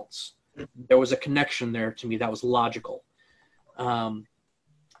knights wear belts. There was a connection there to me that was logical.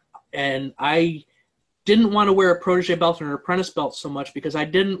 And I didn't want to wear a protege belt or an apprentice belt so much because I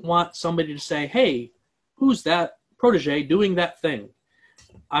didn't want somebody to say, hey, who's that protege doing that thing?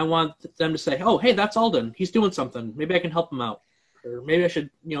 I want them to say, oh, hey, that's Alden. He's doing something. Maybe I can help him out. Or maybe I should,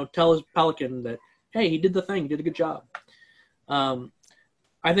 tell his Pelican that, hey, he did the thing. He did a good job.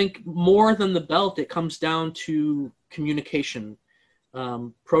 I think more than the belt, it comes down to communication.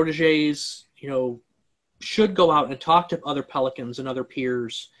 Proteges, should go out and talk to other Pelicans and other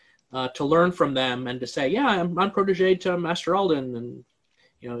peers to learn from them and to say, yeah, I'm protege to Master Alden, and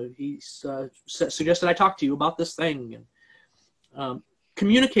he's suggested I talk to you about this thing. And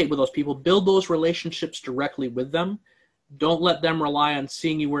communicate with those people, build those relationships directly with them. Don't let them rely on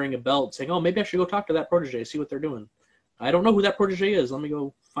seeing you wearing a belt, saying, oh, maybe I should go talk to that protege, see what they're doing. I don't know who that protege is. Let me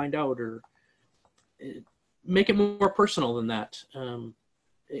go find out. Or make it more personal than that. It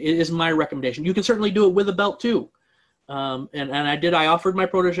is my recommendation. You can certainly do it with a belt too. And I offered my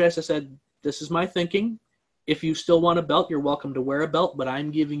proteges. I said, this is my thinking. If you still want a belt, you're welcome to wear a belt, but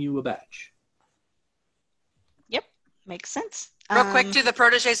I'm giving you a badge. Yep, makes sense. Real quick to the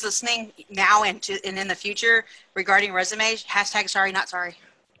proteges listening now and in the future regarding resumes, hashtag sorry, not sorry.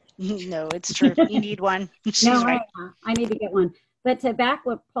 No, it's true. You need one. She's No, right. I need to get one. But to back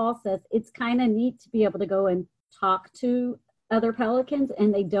what Paul says, it's kind of neat to be able to go and talk to other Pelicans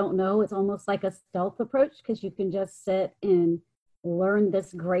and they don't know. It's almost like a stealth approach because you can just sit and learn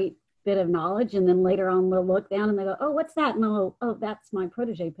this great bit of knowledge, and then later on they'll look down and they go, oh, what's that? And they'll, oh, that's my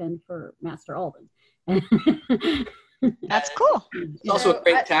protege pin for Master Alden. That's cool. It's also a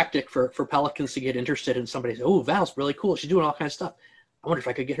great tactic for Pelicans to get interested in somebody. Oh, Val's really cool. She's doing all kinds of stuff. I wonder if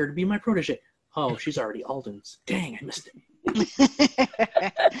I could get her to be my protege. Oh, she's already Alden's. Dang, I missed it.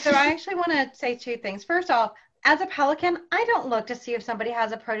 So I actually want to say two things. First off, as a Pelican, I don't look to see if somebody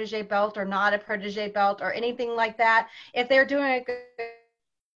has a protege belt or not a protege belt or anything like that. If they're doing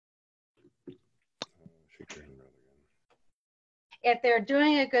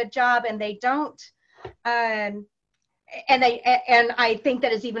a good job and they don't, and I think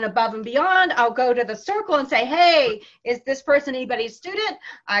that is even above and beyond, I'll go to the circle and say, hey, is this person anybody's student?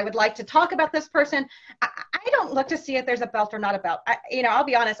 I would like to talk about this person. I don't look to see if there's a belt or not a belt. I'll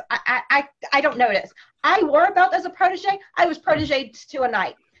be honest, I don't notice. I wore a belt as a protege. I was protege to a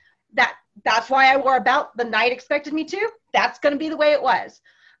knight. That's why I wore a belt. The knight expected me to. That's going to be the way it was.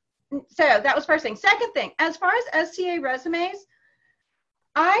 So that was first thing. Second thing, as far as SCA resumes,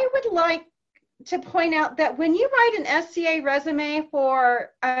 I would like to point out that when you write an SCA resume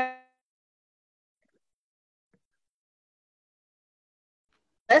for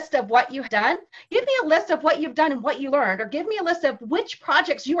list of what you've done, give me a list of what you've done and what you learned, or give me a list of which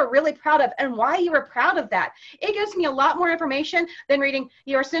projects you were really proud of and why you were proud of that. It gives me a lot more information than reading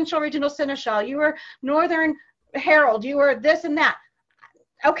you were Central Regional Seneschal, you were Northern Herald, you were this and that.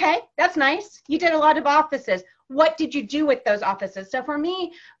 Okay, that's nice. You did a lot of offices. What did you do with those offices? So for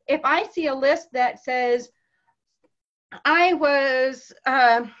me, if I see a list that says I was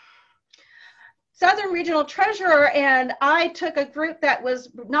Southern Regional Treasurer and I took a group that was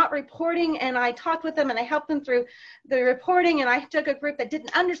not reporting and I talked with them and I helped them through the reporting, and I took a group that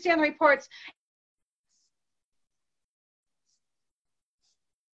didn't understand the reports.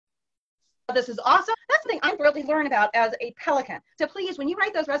 This is awesome. That's something I'm thrilled to learn about as a Pelican. So please, when you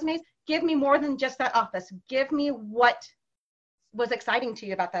write those resumes, give me more than just that office. Give me what was exciting to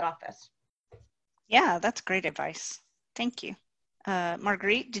you about that office. Yeah, that's great advice. Thank you.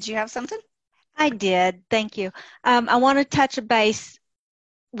 Marguerite, did you have something? I did. Thank you. I want to touch a base.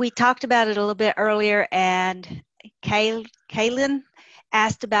 We talked about it a little bit earlier, and Kaylin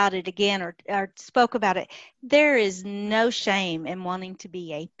asked about it again or spoke about it. There is no shame in wanting to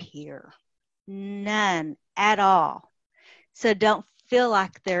be a peer. None at all. So don't feel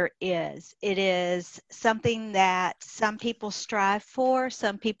like there is. It is something that some people strive for,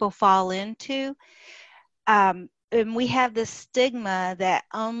 some people fall into. And we have this stigma that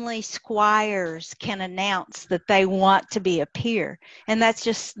only squires can announce that they want to be a peer, and that's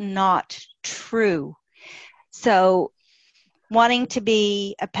just not true. So wanting to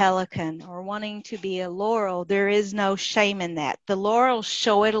be a Pelican or wanting to be a Laurel, there is no shame in that. The Laurels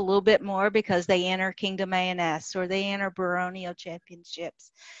show it a little bit more because they enter Kingdom A&S or they enter Baronial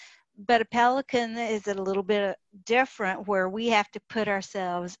Championships. But a Pelican is a little bit different, where we have to put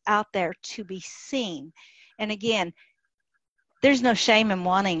ourselves out there to be seen. And again, there's no shame in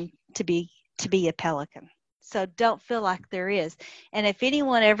wanting to be a Pelican. So don't feel like there is. And if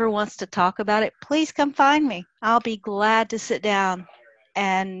anyone ever wants to talk about it, please come find me. I'll be glad to sit down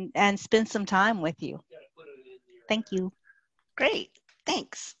and spend some time with you. Thank you. Great.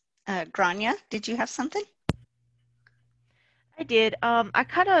 Thanks. Grania, did you have something? I did. I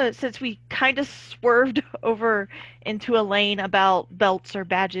kind of, since we kind of swerved over into a lane about belts or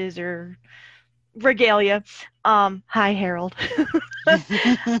badges or regalia. Hi, Harold.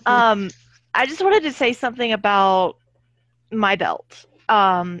 I just wanted to say something about my belt.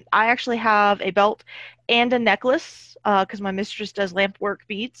 I actually have a belt and a necklace because my mistress does lamp work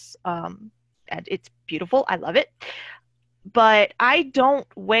beads, and it's beautiful. I love it. But I don't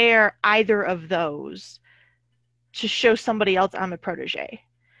wear either of those to show somebody else I'm a protege.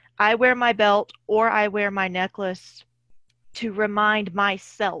 I wear my belt or I wear my necklace to remind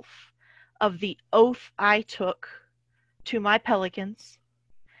myself of the oath I took to my Pelicans.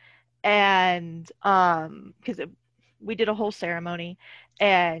 And because we did a whole ceremony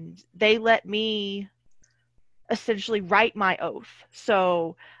and they let me essentially write my oath.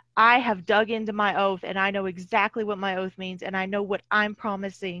 So I have dug into my oath and I know exactly what my oath means and I know what I'm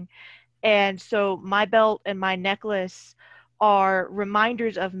promising. And so my belt and my necklace are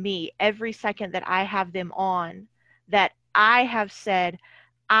reminders of me every second that I have them on, that I have said,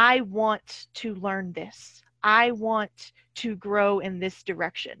 I want to learn this. I want to grow in this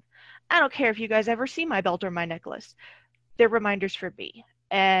direction. I don't care if you guys ever see my belt or my necklace. They're reminders for me.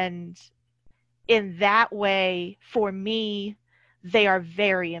 And in that way, for me, they are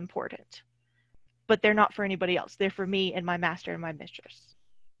very important. But they're not for anybody else. They're for me and my master and my mistress.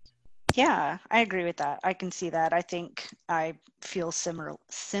 Yeah, I agree with that. I can see that. I think I feel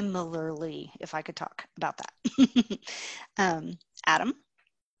similarly, if I could talk about that. Adam?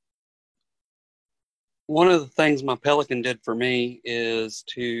 One of the things my Pelican did for me is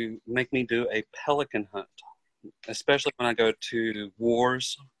to make me do a Pelican hunt, especially when I go to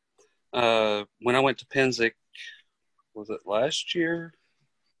wars. When I went to Penzic, was it last year?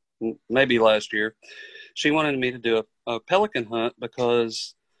 Maybe last year. She wanted me to do a Pelican hunt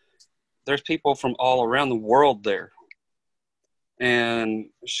because there's people from all around the world there. And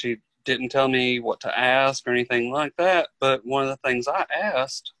she didn't tell me what to ask or anything like that. But one of the things I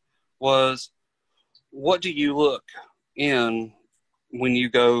asked was, what do you look in when you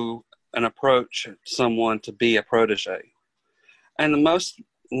go and approach someone to be a protege? And the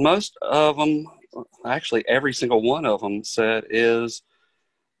most of them, actually every single one of them said is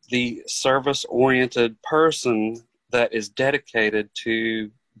the service-oriented person that is dedicated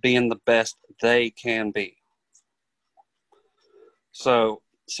to being the best they can be. So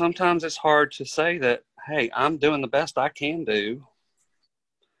sometimes it's hard to say that, hey, I'm doing the best I can do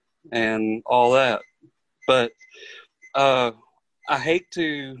and all that. But I hate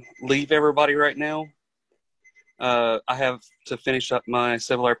to leave everybody right now. I have to finish up my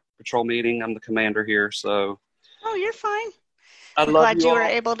Civil Air Patrol meeting. I'm the commander here, so. Oh, you're fine. I We're love glad you all. were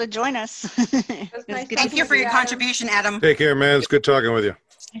able to join us. Thank you for your contribution, Adam. Take care, man. It's good talking with you.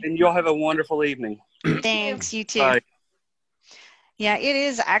 And y'all have a wonderful evening. Thanks, you too. Bye. Yeah, it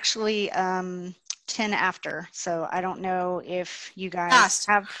is actually 10 after, so I don't know if you guys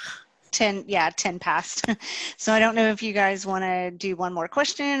have 10 past. So I don't know if you guys want to do one more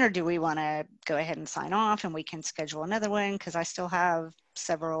question or do we want to go ahead and sign off and we can schedule another one because I still have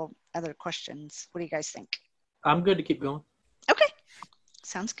several other questions. What do you guys think? I'm good to keep going. Okay,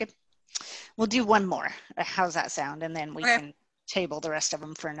 sounds good. We'll do one more. How's that sound? And then we can table the rest of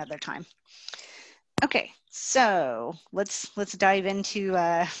them for another time. Okay, so let's dive into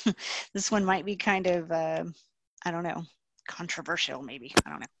this one. Might be kind of I don't know, controversial maybe. I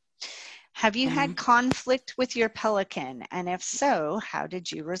don't know. Have you had conflict with your Pelican, and if so, how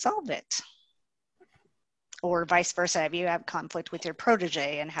did you resolve it? Or vice versa, have you had conflict with your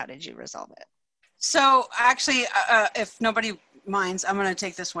protege, and how did you resolve it? So actually, if nobody minds, I'm going to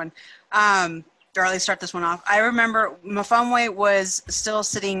take this one. Or at least start this one off. I remember Mafamwe was still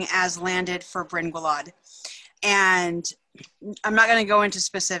sitting as landed for Brynguilad. And I'm not going to go into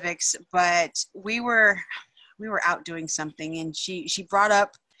specifics, but we were out doing something, and she brought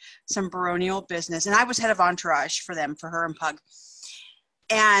up some baronial business, and I was head of entourage for them, for her and Pug.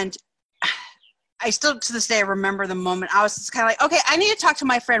 And I still, to this day, remember the moment. I was just kind of like, okay, I need to talk to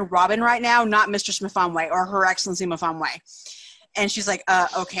my friend Robin right now, not Mistress Mafamwe or Her Excellency Mafamwe. And she's like,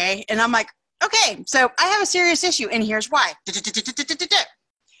 okay. And I'm like, okay, so I have a serious issue, and here's why.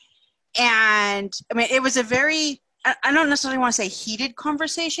 And I mean, it was a very, I don't necessarily want to say heated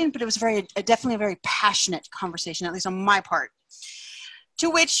conversation, but it was definitely a very passionate conversation, at least on my part. To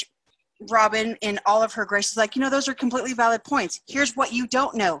which Robin, in all of her grace, is like, those are completely valid points. Here's what you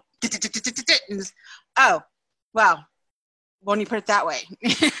don't know. Oh, wow. When you put it that way.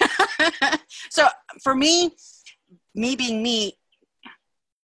 So for me being me,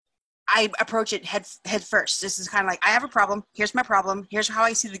 I approach it head first. This is kind of like, I have a problem. Here's my problem. Here's how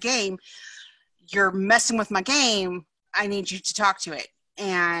I see the game. You're messing with my game. I need you to talk to it.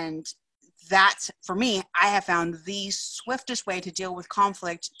 And that's, for me, I have found the swiftest way to deal with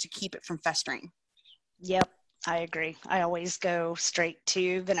conflict to keep it from festering. Yep, I agree. I always go straight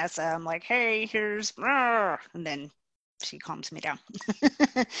to Vanessa. I'm like, hey, here's, and then she calms me down.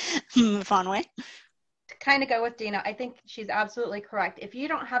 Fun way. To kind of go with Dina, I think she's absolutely correct. If you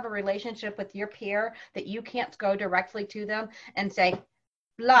don't have a relationship with your peer that you can't go directly to them and say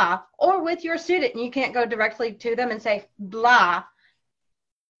blah, or with your student and you can't go directly to them and say blah,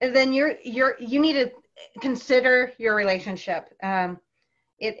 then you need to consider your relationship.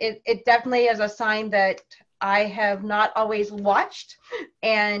 It definitely is a sign that I have not always watched,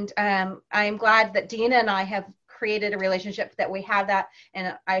 and I'm glad that Dina and I have created a relationship that we have that,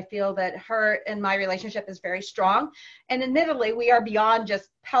 and I feel that her and my relationship is very strong. And admittedly, we are beyond just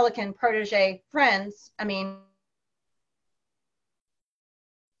Pelican protege friends. I mean,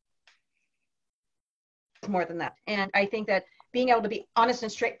 more than that. And I think that being able to be honest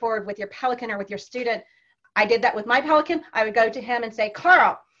and straightforward with your Pelican or with your student, I did that with my Pelican. I would go to him and say,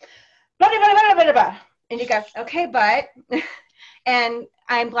 Carl, blah, blah, blah, blah, blah, blah. And you go, okay, but, and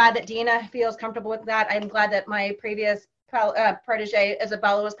I'm glad that Dina feels comfortable with that. I'm glad that my previous protege,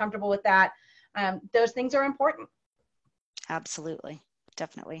 Isabella, was comfortable with that. Those things are important. Absolutely.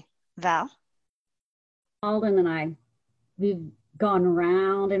 Definitely. Val? Alden and I, we've gone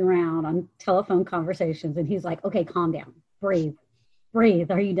round and round on telephone conversations, and he's like, okay, calm down, breathe,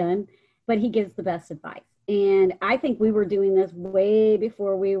 are you done? But he gives the best advice. And I think we were doing this way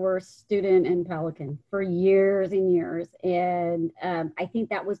before we were student and Pelican, for years and years. And I think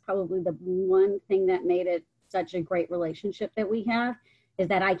that was probably the one thing that made it such a great relationship that we have, is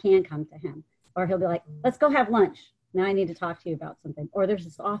that I can come to him, or he'll be like, let's go have lunch. Now I need to talk to you about something. Or there's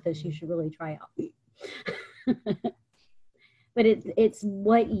this office you should really try out. But it's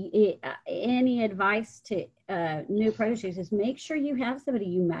what any advice to new proteges is, make sure you have somebody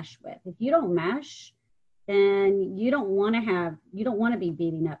you mesh with. If you don't mesh, then you don't want to be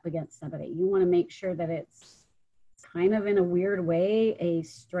beating up against somebody. You want to make sure that it's kind of, in a weird way, a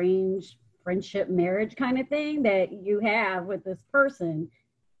strange friendship marriage kind of thing that you have with this person,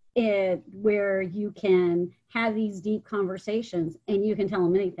 where you can have these deep conversations and you can tell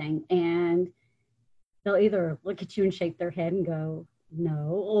them anything, and they'll either look at you and shake their head and go no,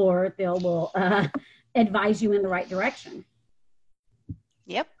 or will advise you in the right direction.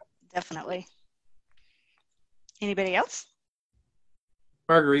 Yep, definitely. Anybody else?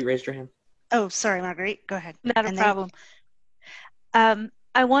 Marguerite raised her hand. Oh, sorry, Marguerite. Go ahead. Not a problem.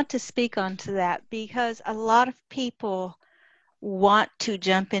 I want to speak onto that, because a lot of people want to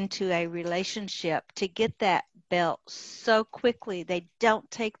jump into a relationship to get that belt so quickly. They don't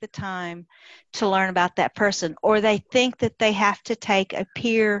take the time to learn about that person, or they think that they have to take a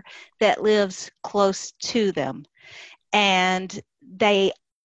peer that lives close to them, and they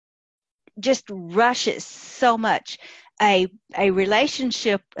just rush it so much. A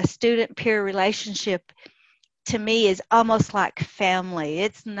relationship, a student peer relationship, to me is almost like family.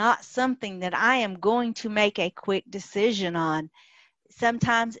 It's not something that I am going to make a quick decision on.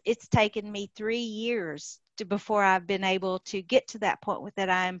 Sometimes it's taken me 3 years before I've been able to get to that point with that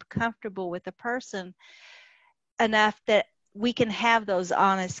I'm comfortable with a person enough that we can have those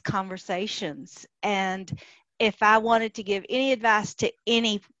honest conversations. And if I wanted to give any advice to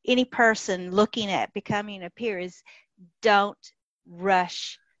any person looking at becoming a peer, is don't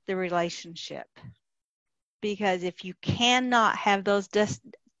rush the relationship. Because if you cannot have those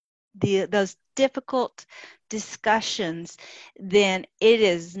difficult discussions, then it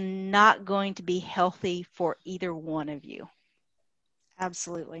is not going to be healthy for either one of you.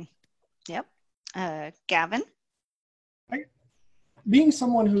 Absolutely. Yep. Gavin? Being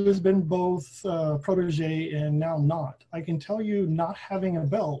someone who has been both protege and now not, I can tell you, not having a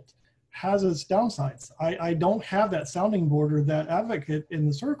belt has its downsides. I don't have that sounding board or that advocate in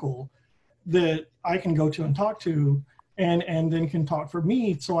the circle that I can go to and talk to, and then can talk for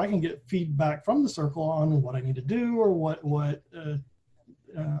me, so I can get feedback from the circle on what I need to do, or what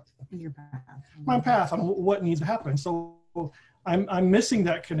your path. My path on what needs to happen. So I'm missing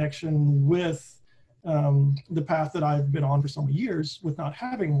that connection with the path that I've been on for so many years with not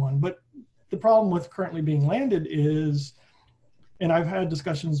having one. But the problem with currently being landed is, and I've had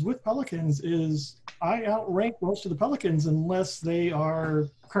discussions with Pelicans, is I outrank most of the Pelicans unless they are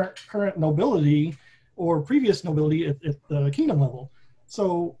current nobility or previous nobility at the kingdom level.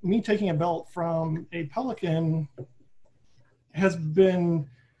 So me taking a belt from a Pelican has been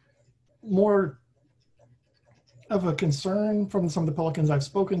more of a concern from some of the Pelicans I've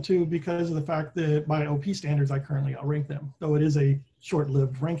spoken to, because of the fact that by OP standards, I currently outrank them. Though it is a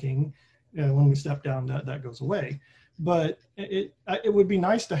short-lived ranking, when we step down, that goes away. But it would be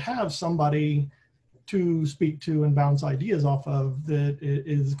nice to have somebody to speak to and bounce ideas off of that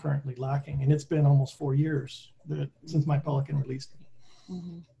is currently lacking. And it's been almost 4 years since my Pelican released.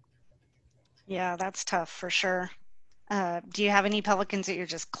 Mm-hmm. Yeah, that's tough for sure. Do you have any Pelicans that you're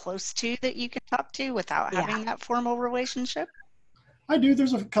just close to that you can talk to without having that formal relationship? I do.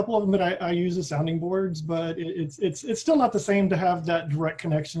 There's a couple of them that I use as sounding boards, but it's still not the same to have that direct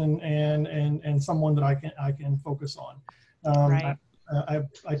connection and someone that I can focus on. Right.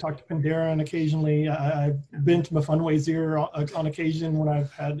 I talk to Pandaren occasionally. I've been to Mafunwe's ear on occasion when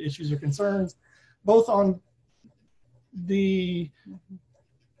I've had issues or concerns, both on the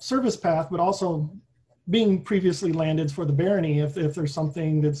service path, but also being previously landed for the barony. If there's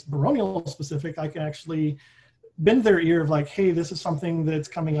something that's baronial specific, I can actually bend their ear of like, hey, this is something that's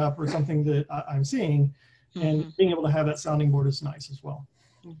coming up or something that I'm seeing, and being able to have that sounding board is nice as well.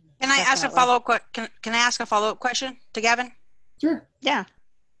 Can I ask a follow-up? Can I ask a follow-up question to Gavin? Sure. Yeah.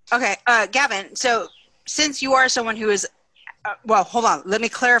 Okay, Gavin. So since you are someone who is, well, hold on. Let me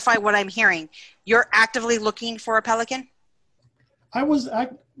clarify what I'm hearing. You're actively looking for a Pelican?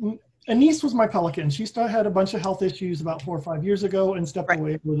 Anise was my Pelican. She had a bunch of health issues about 4 or 5 years ago and stepped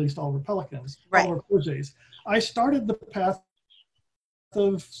away and released all of her Pelicans, all of her proteges. I started the path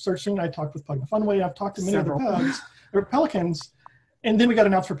of searching. I talked with Pug Funway. I've talked to many other pugs or Pelicans, and then we got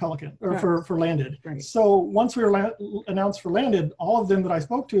announced for Pelican or for Landed. Right. So once we were announced for Landed, all of them that I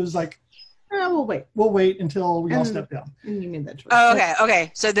spoke to is like, we'll wait. We'll wait until we all step down. And you made that choice. Oh, okay,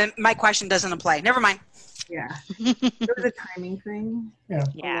 okay. So then my question doesn't apply. Never mind. Yeah. It was a timing thing. Yeah.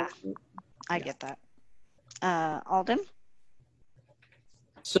 Yeah. I get that. Alden?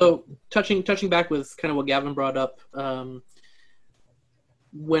 So touching back with kind of what Gavin brought up,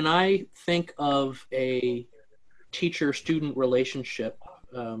 when I think of a teacher-student relationship,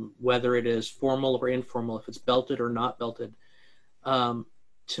 whether it is formal or informal, if it's belted or not belted,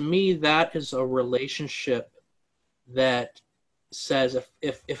 to me that is a relationship that says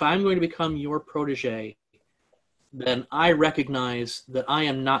if I'm going to become your protege, then I recognize that I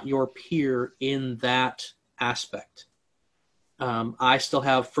am not your peer in that aspect. I still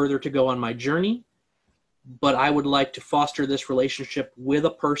have further to go on my journey, but I would like to foster this relationship with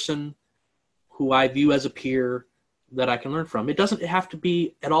a person who I view as a peer that I can learn from. It doesn't have to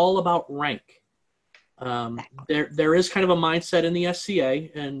be at all about rank. There is kind of a mindset in the SCA,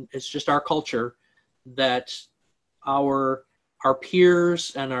 and it's just our culture, that our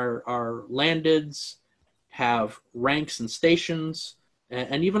peers and our landeds have ranks and stations,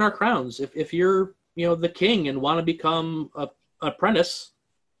 and even our crowns. If you're the king and want to become an apprentice,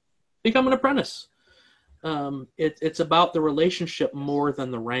 become an apprentice. It's about the relationship more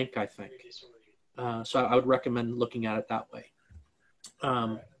than the rank, I think. So I would recommend looking at it that way.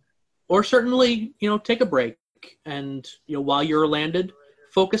 Or certainly, take a break and, while you're landed,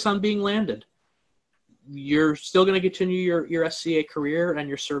 focus on being landed. You're still going to continue your SCA career and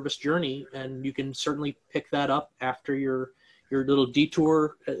your service journey, and you can certainly pick that up after your little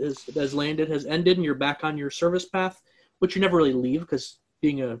detour as landed has ended and you're back on your service path, which you never really leave because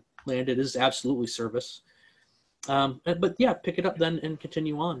being a landed is absolutely service. But yeah, pick it up then and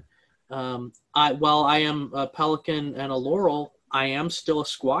continue on. While I am a Pelican and a Laurel, I am still a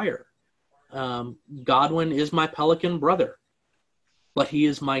squire. Godwin is my Pelican brother, but he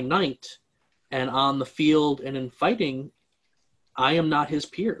is my knight. And on the field and in fighting, I am not his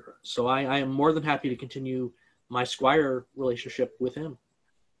peer. So I am more than happy to continue my squire relationship with him.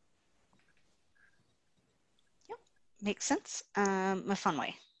 Yep, makes sense.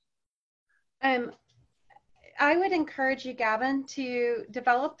 Mafunwe. I would encourage you, Gavin, to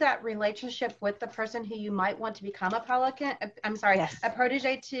develop that relationship with the person who you might want to become a Pelican. A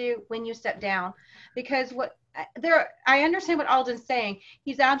protege to when you step down, because I understand what Alden's saying.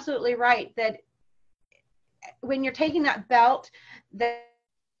 He's absolutely right that when you're taking that belt, that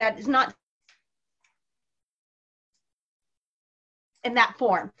is not in that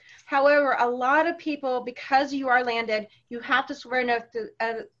form. However, a lot of people, because you are landed, you have to swear an oath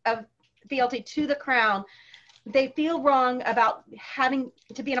of fealty to the crown. They feel wrong about having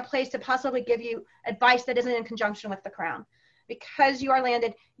to be in a place to possibly give you advice that isn't in conjunction with the crown. Because you are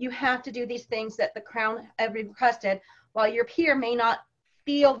landed, you have to do these things that the crown have requested, while your peer may not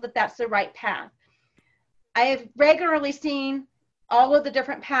feel that that's the right path. I have regularly seen all of the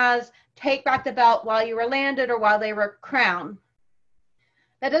different paths take back the belt while you were landed or while they were crowned.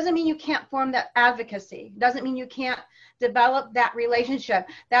 That doesn't mean you can't form that advocacy. It doesn't mean you can't develop that relationship.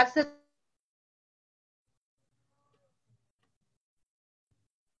 That's the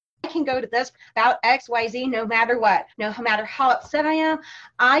I can go to this about XYZ no matter what, no matter how upset I am.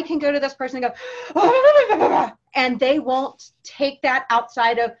 I can go to this person and go, and they won't take that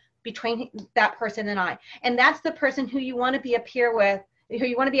outside of between that person and I. And that's the person who you want to be a peer with, who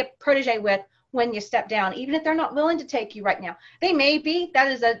you want to be a protege with when you step down, even if they're not willing to take you right now. They may be. That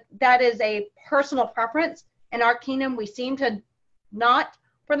is a personal preference. In our kingdom, we seem to not,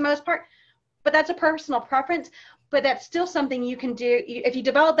 for the most part, but that's a personal preference. But that's still something you can do. If you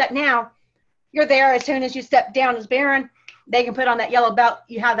develop that now, you're there as soon as you step down as Baron. They can put on that yellow belt.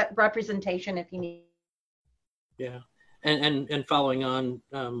 You have that representation if you need. Yeah, and following on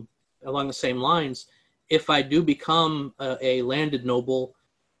along the same lines, if I do become a landed noble,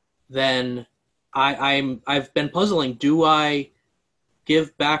 then I've been puzzling. Do I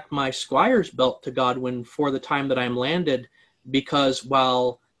give back my squire's belt to Godwin for the time that I'm landed? Because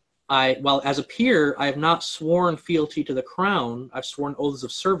while as a peer, I have not sworn fealty to the crown, I've sworn oaths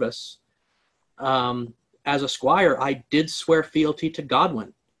of service. As a squire, I did swear fealty to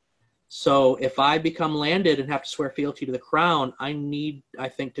Godwin. So if I become landed and have to swear fealty to the crown, I need, I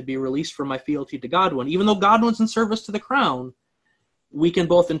think, to be released from my fealty to Godwin. Even though Godwin's in service to the crown, we can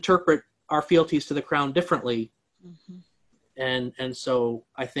both interpret our fealties to the crown differently. Mm-hmm. And so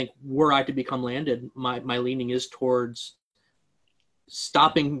I think were I to become landed, my leaning is towards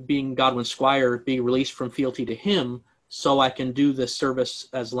stopping being Godwin's squire, being released from fealty to him, so I can do this service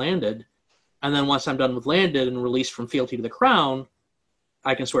as landed. And then once I'm done with landed and released from fealty to the crown,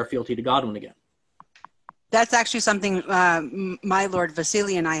 I can swear fealty to Godwin again. That's actually something my Lord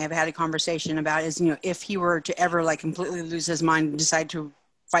Vasily and I have had a conversation about is, if he were to ever like completely lose his mind and decide to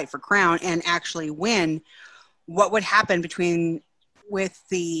fight for crown and actually win, what would happen with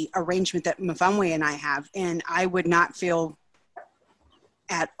the arrangement that Mufamwe and I have? And I would not feel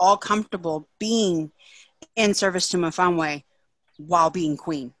at all comfortable being in service to Mufamwe while being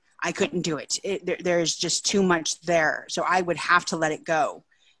queen. I couldn't do it. There's just too much there. So I would have to let it go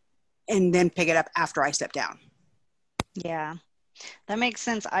and then pick it up after I step down. Yeah, that makes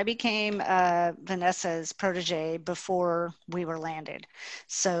sense. I became Vanessa's protege before we were landed.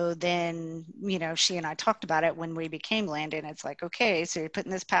 So then, she and I talked about it when we became landed. It's like, okay, so you're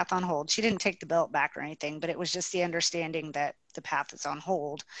putting this path on hold. She didn't take the belt back or anything, but it was just the understanding that the path is on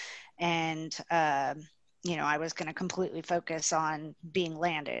hold. And, I was going to completely focus on being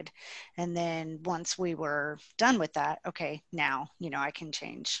landed. And then once we were done with that, okay, now, I can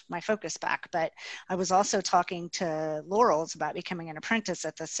change my focus back. But I was also talking to Laurel's about becoming an apprentice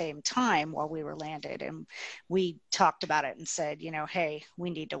at the same time while we were landed. And we talked about it and said, hey, we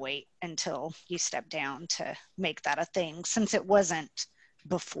need to wait until you step down to make that a thing, since it wasn't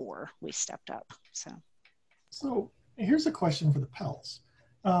before we stepped up. So here's a question for the Pels.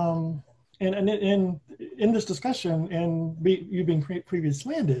 And in this discussion, and you being previous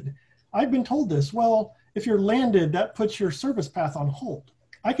landed, I've been told this. Well, if you're landed, that puts your service path on hold.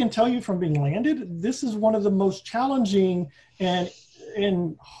 I can tell you from being landed, this is one of the most challenging and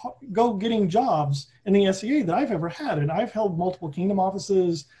getting jobs in the SEA that I've ever had. And I've held multiple kingdom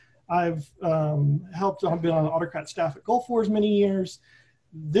offices. I've been on the autocrat staff at Gulf Wars many years.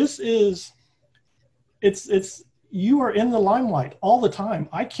 You are in the limelight all the time.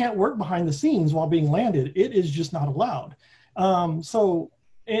 I can't work behind the scenes while being landed. It is just not allowed.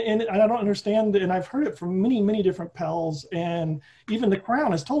 And I don't understand, and I've heard it from many, many different Pels, and even the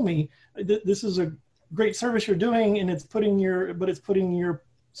Crown has told me this is a great service you're doing, and it's putting your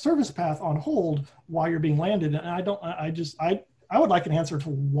service path on hold while you're being landed. And I would like an answer to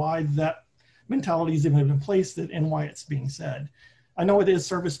why that mentality is even in place and why it's being said. I know it is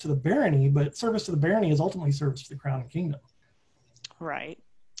service to the barony, but service to the barony is ultimately service to the crown and kingdom. Right.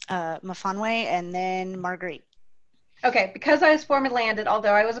 Mufamwe and then Marguerite. Okay, because I was formerly landed,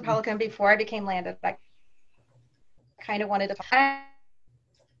 although I was a Pelican before I became landed, I kind of wanted to talk.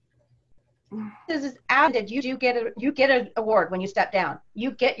 This is added. You get an award when you step down.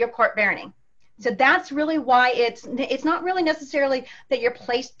 You get your court barony. So that's really why it's not really necessarily that you're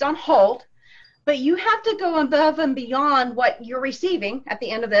placed on hold, but you have to go above and beyond what you're receiving at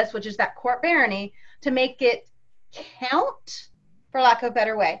the end of this, which is that court barony, to make it count, for lack of a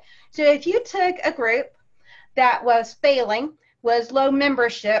better way. So if you took a group that was failing, was low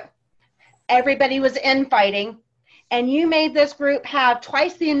membership, everybody was infighting, and you made this group have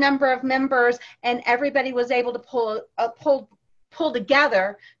twice the number of members, and everybody was able to pull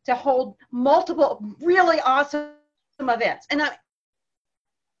together to hold multiple really awesome events. And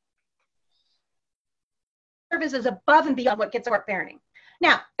service is above and beyond what gets a court barony.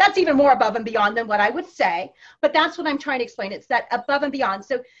 Now, that's even more above and beyond than what I would say, but that's what I'm trying to explain. It's that above and beyond.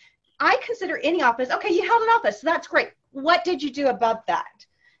 So I consider any office, okay, you held an office, so that's great. What did you do above that?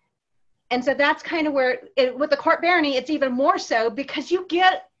 And so that's kind of where, with the court barony, it's even more so because you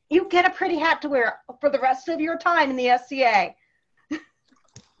get a pretty hat to wear for the rest of your time in the SCA.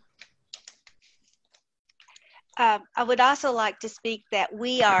 I would also like to speak that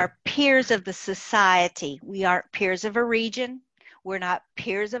we are peers of the society. We aren't peers of a region. We're not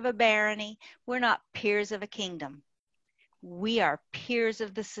peers of a barony. We're not peers of a kingdom. We are peers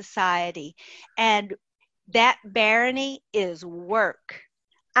of the society. And that barony is work.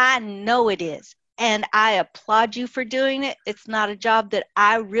 I know it is. And I applaud you for doing it. It's not a job that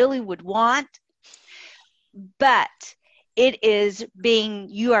I really would want, but it is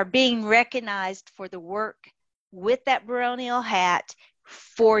you are being recognized for the work with that baronial hat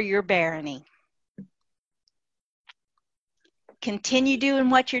for your barony. Continue doing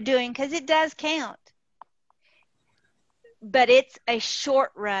what you're doing because it does count. But it's a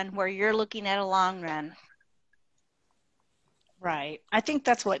short run where you're looking at a long run. Right. I think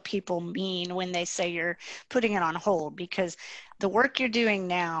that's what people mean when they say you're putting it on hold, because the work you're doing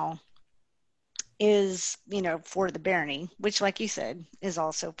now is, for the barony, which, like you said, is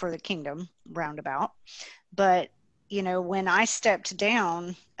also for the kingdom roundabout. But, when I stepped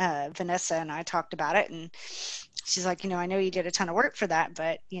down, Vanessa and I talked about it, and she's like, I know you did a ton of work for that,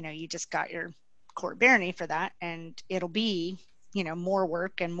 but, you just got your court barony for that, and it'll be, more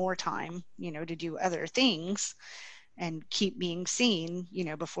work and more time, to do other things and keep being seen,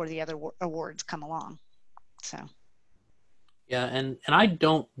 before the other awards come along. So. Yeah, and I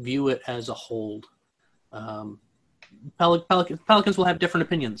don't view it as a hold. Pelicans will have different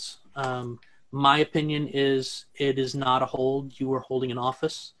opinions. My opinion is it is not a hold. You are holding an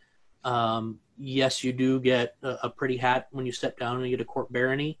office. Yes, you do get a pretty hat when you step down and you get a court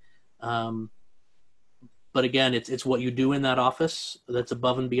barony. But again, it's what you do in that office that's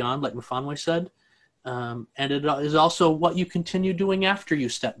above and beyond, like Mfanwe said. And it is also what you continue doing after you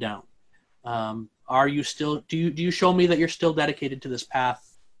step down. Are you still, do you show me that you're still dedicated to this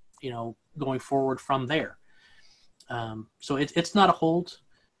path, going forward from there? So it's not a hold.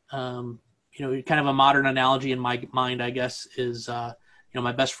 Kind of a modern analogy in my mind, I guess, is,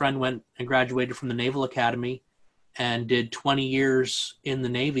 my best friend went and graduated from the Naval Academy and did 20 years in the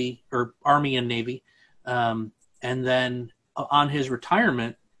Navy, or Army and Navy. And then on his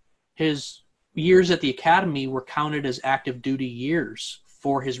retirement, his years at the academy were counted as active duty years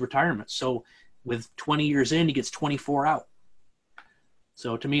for his retirement. So with 20 years in, he gets 24 out.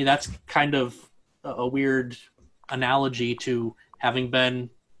 So to me, that's kind of a weird analogy to having been,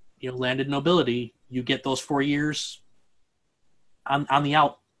 landed nobility. You get those 4 years on the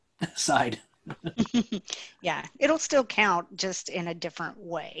outside. Yeah, it'll still count, just in a different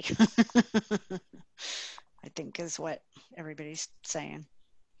way. I think is what everybody's saying.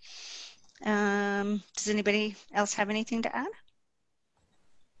 Does anybody else have anything to add?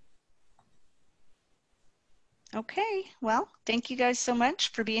 Okay, well, thank you guys so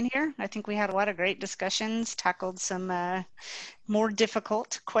much for being here. I think we had a lot of great discussions, tackled some more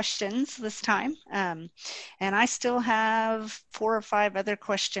difficult questions this time. And I still have 4 or 5 other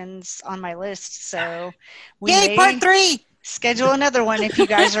questions on my list, so we Yay, part 3! Schedule another one if you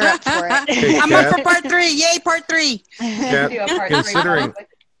guys are up for it. Hey, I'm up for part 3. Yay, part 3! Kat,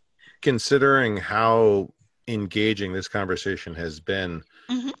 considering how engaging this conversation has been,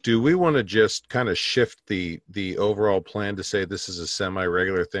 do we want to just kind of shift the overall plan to say this is a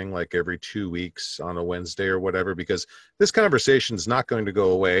semi-regular thing, like every 2 weeks on a Wednesday or whatever? Because this conversation is not going to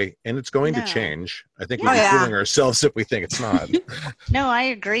go away, and it's going to change. I think we'd be fooling ourselves if we think it's not. No, I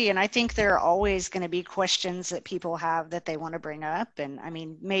agree. And I think there are always going to be questions that people have that they want to bring up. And I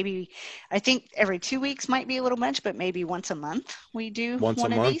mean, I think every 2 weeks might be a little much, but maybe once a month we do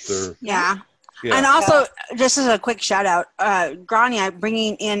one of these. Yeah. And also, just as a quick shout out, Grania,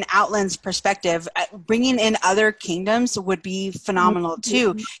 bringing in Outland's perspective, bringing in other kingdoms would be phenomenal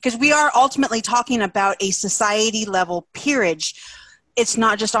too, because we are ultimately talking about a society level peerage. It's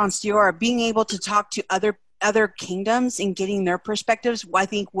not just on Stiora. Being able to talk to other kingdoms and getting their perspectives, I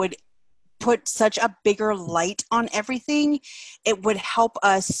think would put such a bigger light on everything. It would help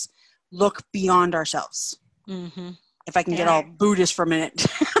us look beyond ourselves. If I can get all Buddhist for a minute.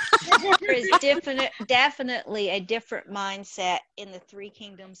 There is definitely a different mindset in the 3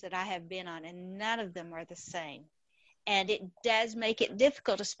 kingdoms that I have been on, and none of them are the same. And it does make it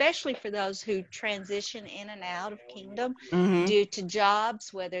difficult, especially for those who transition in and out of kingdom due to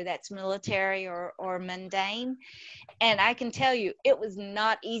jobs, whether that's military or mundane. And I can tell you, it was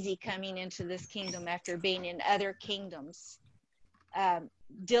not easy coming into this kingdom after being in other kingdoms.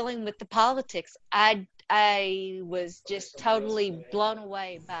 dealing with the politics, I was just totally blown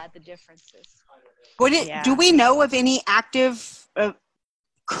away by the differences. Do we know of any active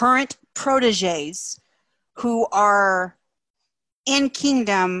current proteges who are in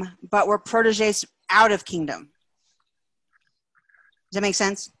kingdom but were proteges out of kingdom? Does that make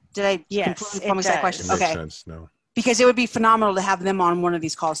sense? Did I completely promise that question? It makes sense. No. Because it would be phenomenal to have them on one of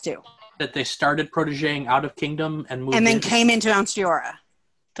these calls too. That they started protegeing out of kingdom and moved And then into came into Ansteora.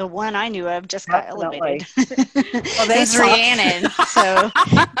 The one I knew of just got elevated. Well, they it's suck. Rhiannon, so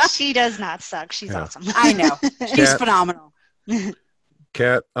she does not suck. She's awesome. I know. She's Kat- phenomenal.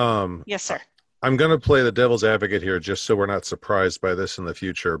 Kat, Yes, sir. I'm going to play the devil's advocate here just so we're not surprised by this in the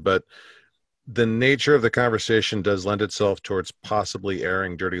future, but the nature of the conversation does lend itself towards possibly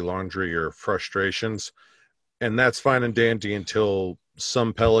airing dirty laundry or frustrations, and that's fine and dandy until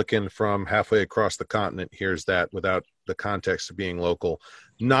some Pelican from halfway across the continent hears that without the context of being local.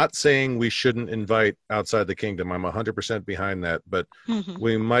 Not saying we shouldn't invite outside the kingdom. I'm 100% behind that, but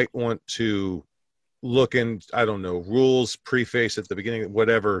we might want to look in, I don't know, rules, preface at the beginning,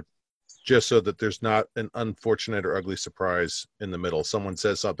 whatever, just so that there's not an unfortunate or ugly surprise in the middle. Someone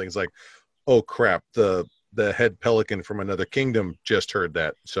says something, it's like, oh crap, the head Pelican from another kingdom just heard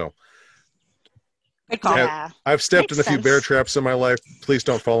that. So good call. I've stepped Makes in a few sense. bear traps in my life. Please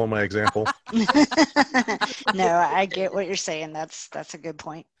don't follow my example. No, I get what you're saying. That's a good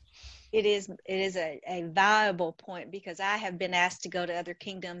point. It is a viable point, because I have been asked to go to other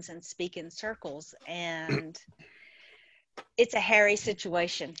kingdoms and speak in circles, and it's a hairy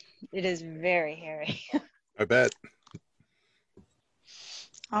situation. It is very hairy. I bet.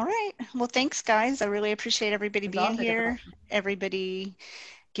 All right. Well, thanks, guys. I really appreciate everybody being here, everybody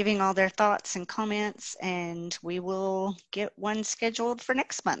giving all their thoughts and comments, and we will get one scheduled for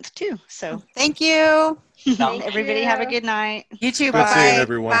next month too. So thank you. Everybody have a good night. You too. Good seeing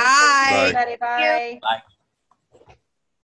everyone. Bye. Bye. Bye. Bye.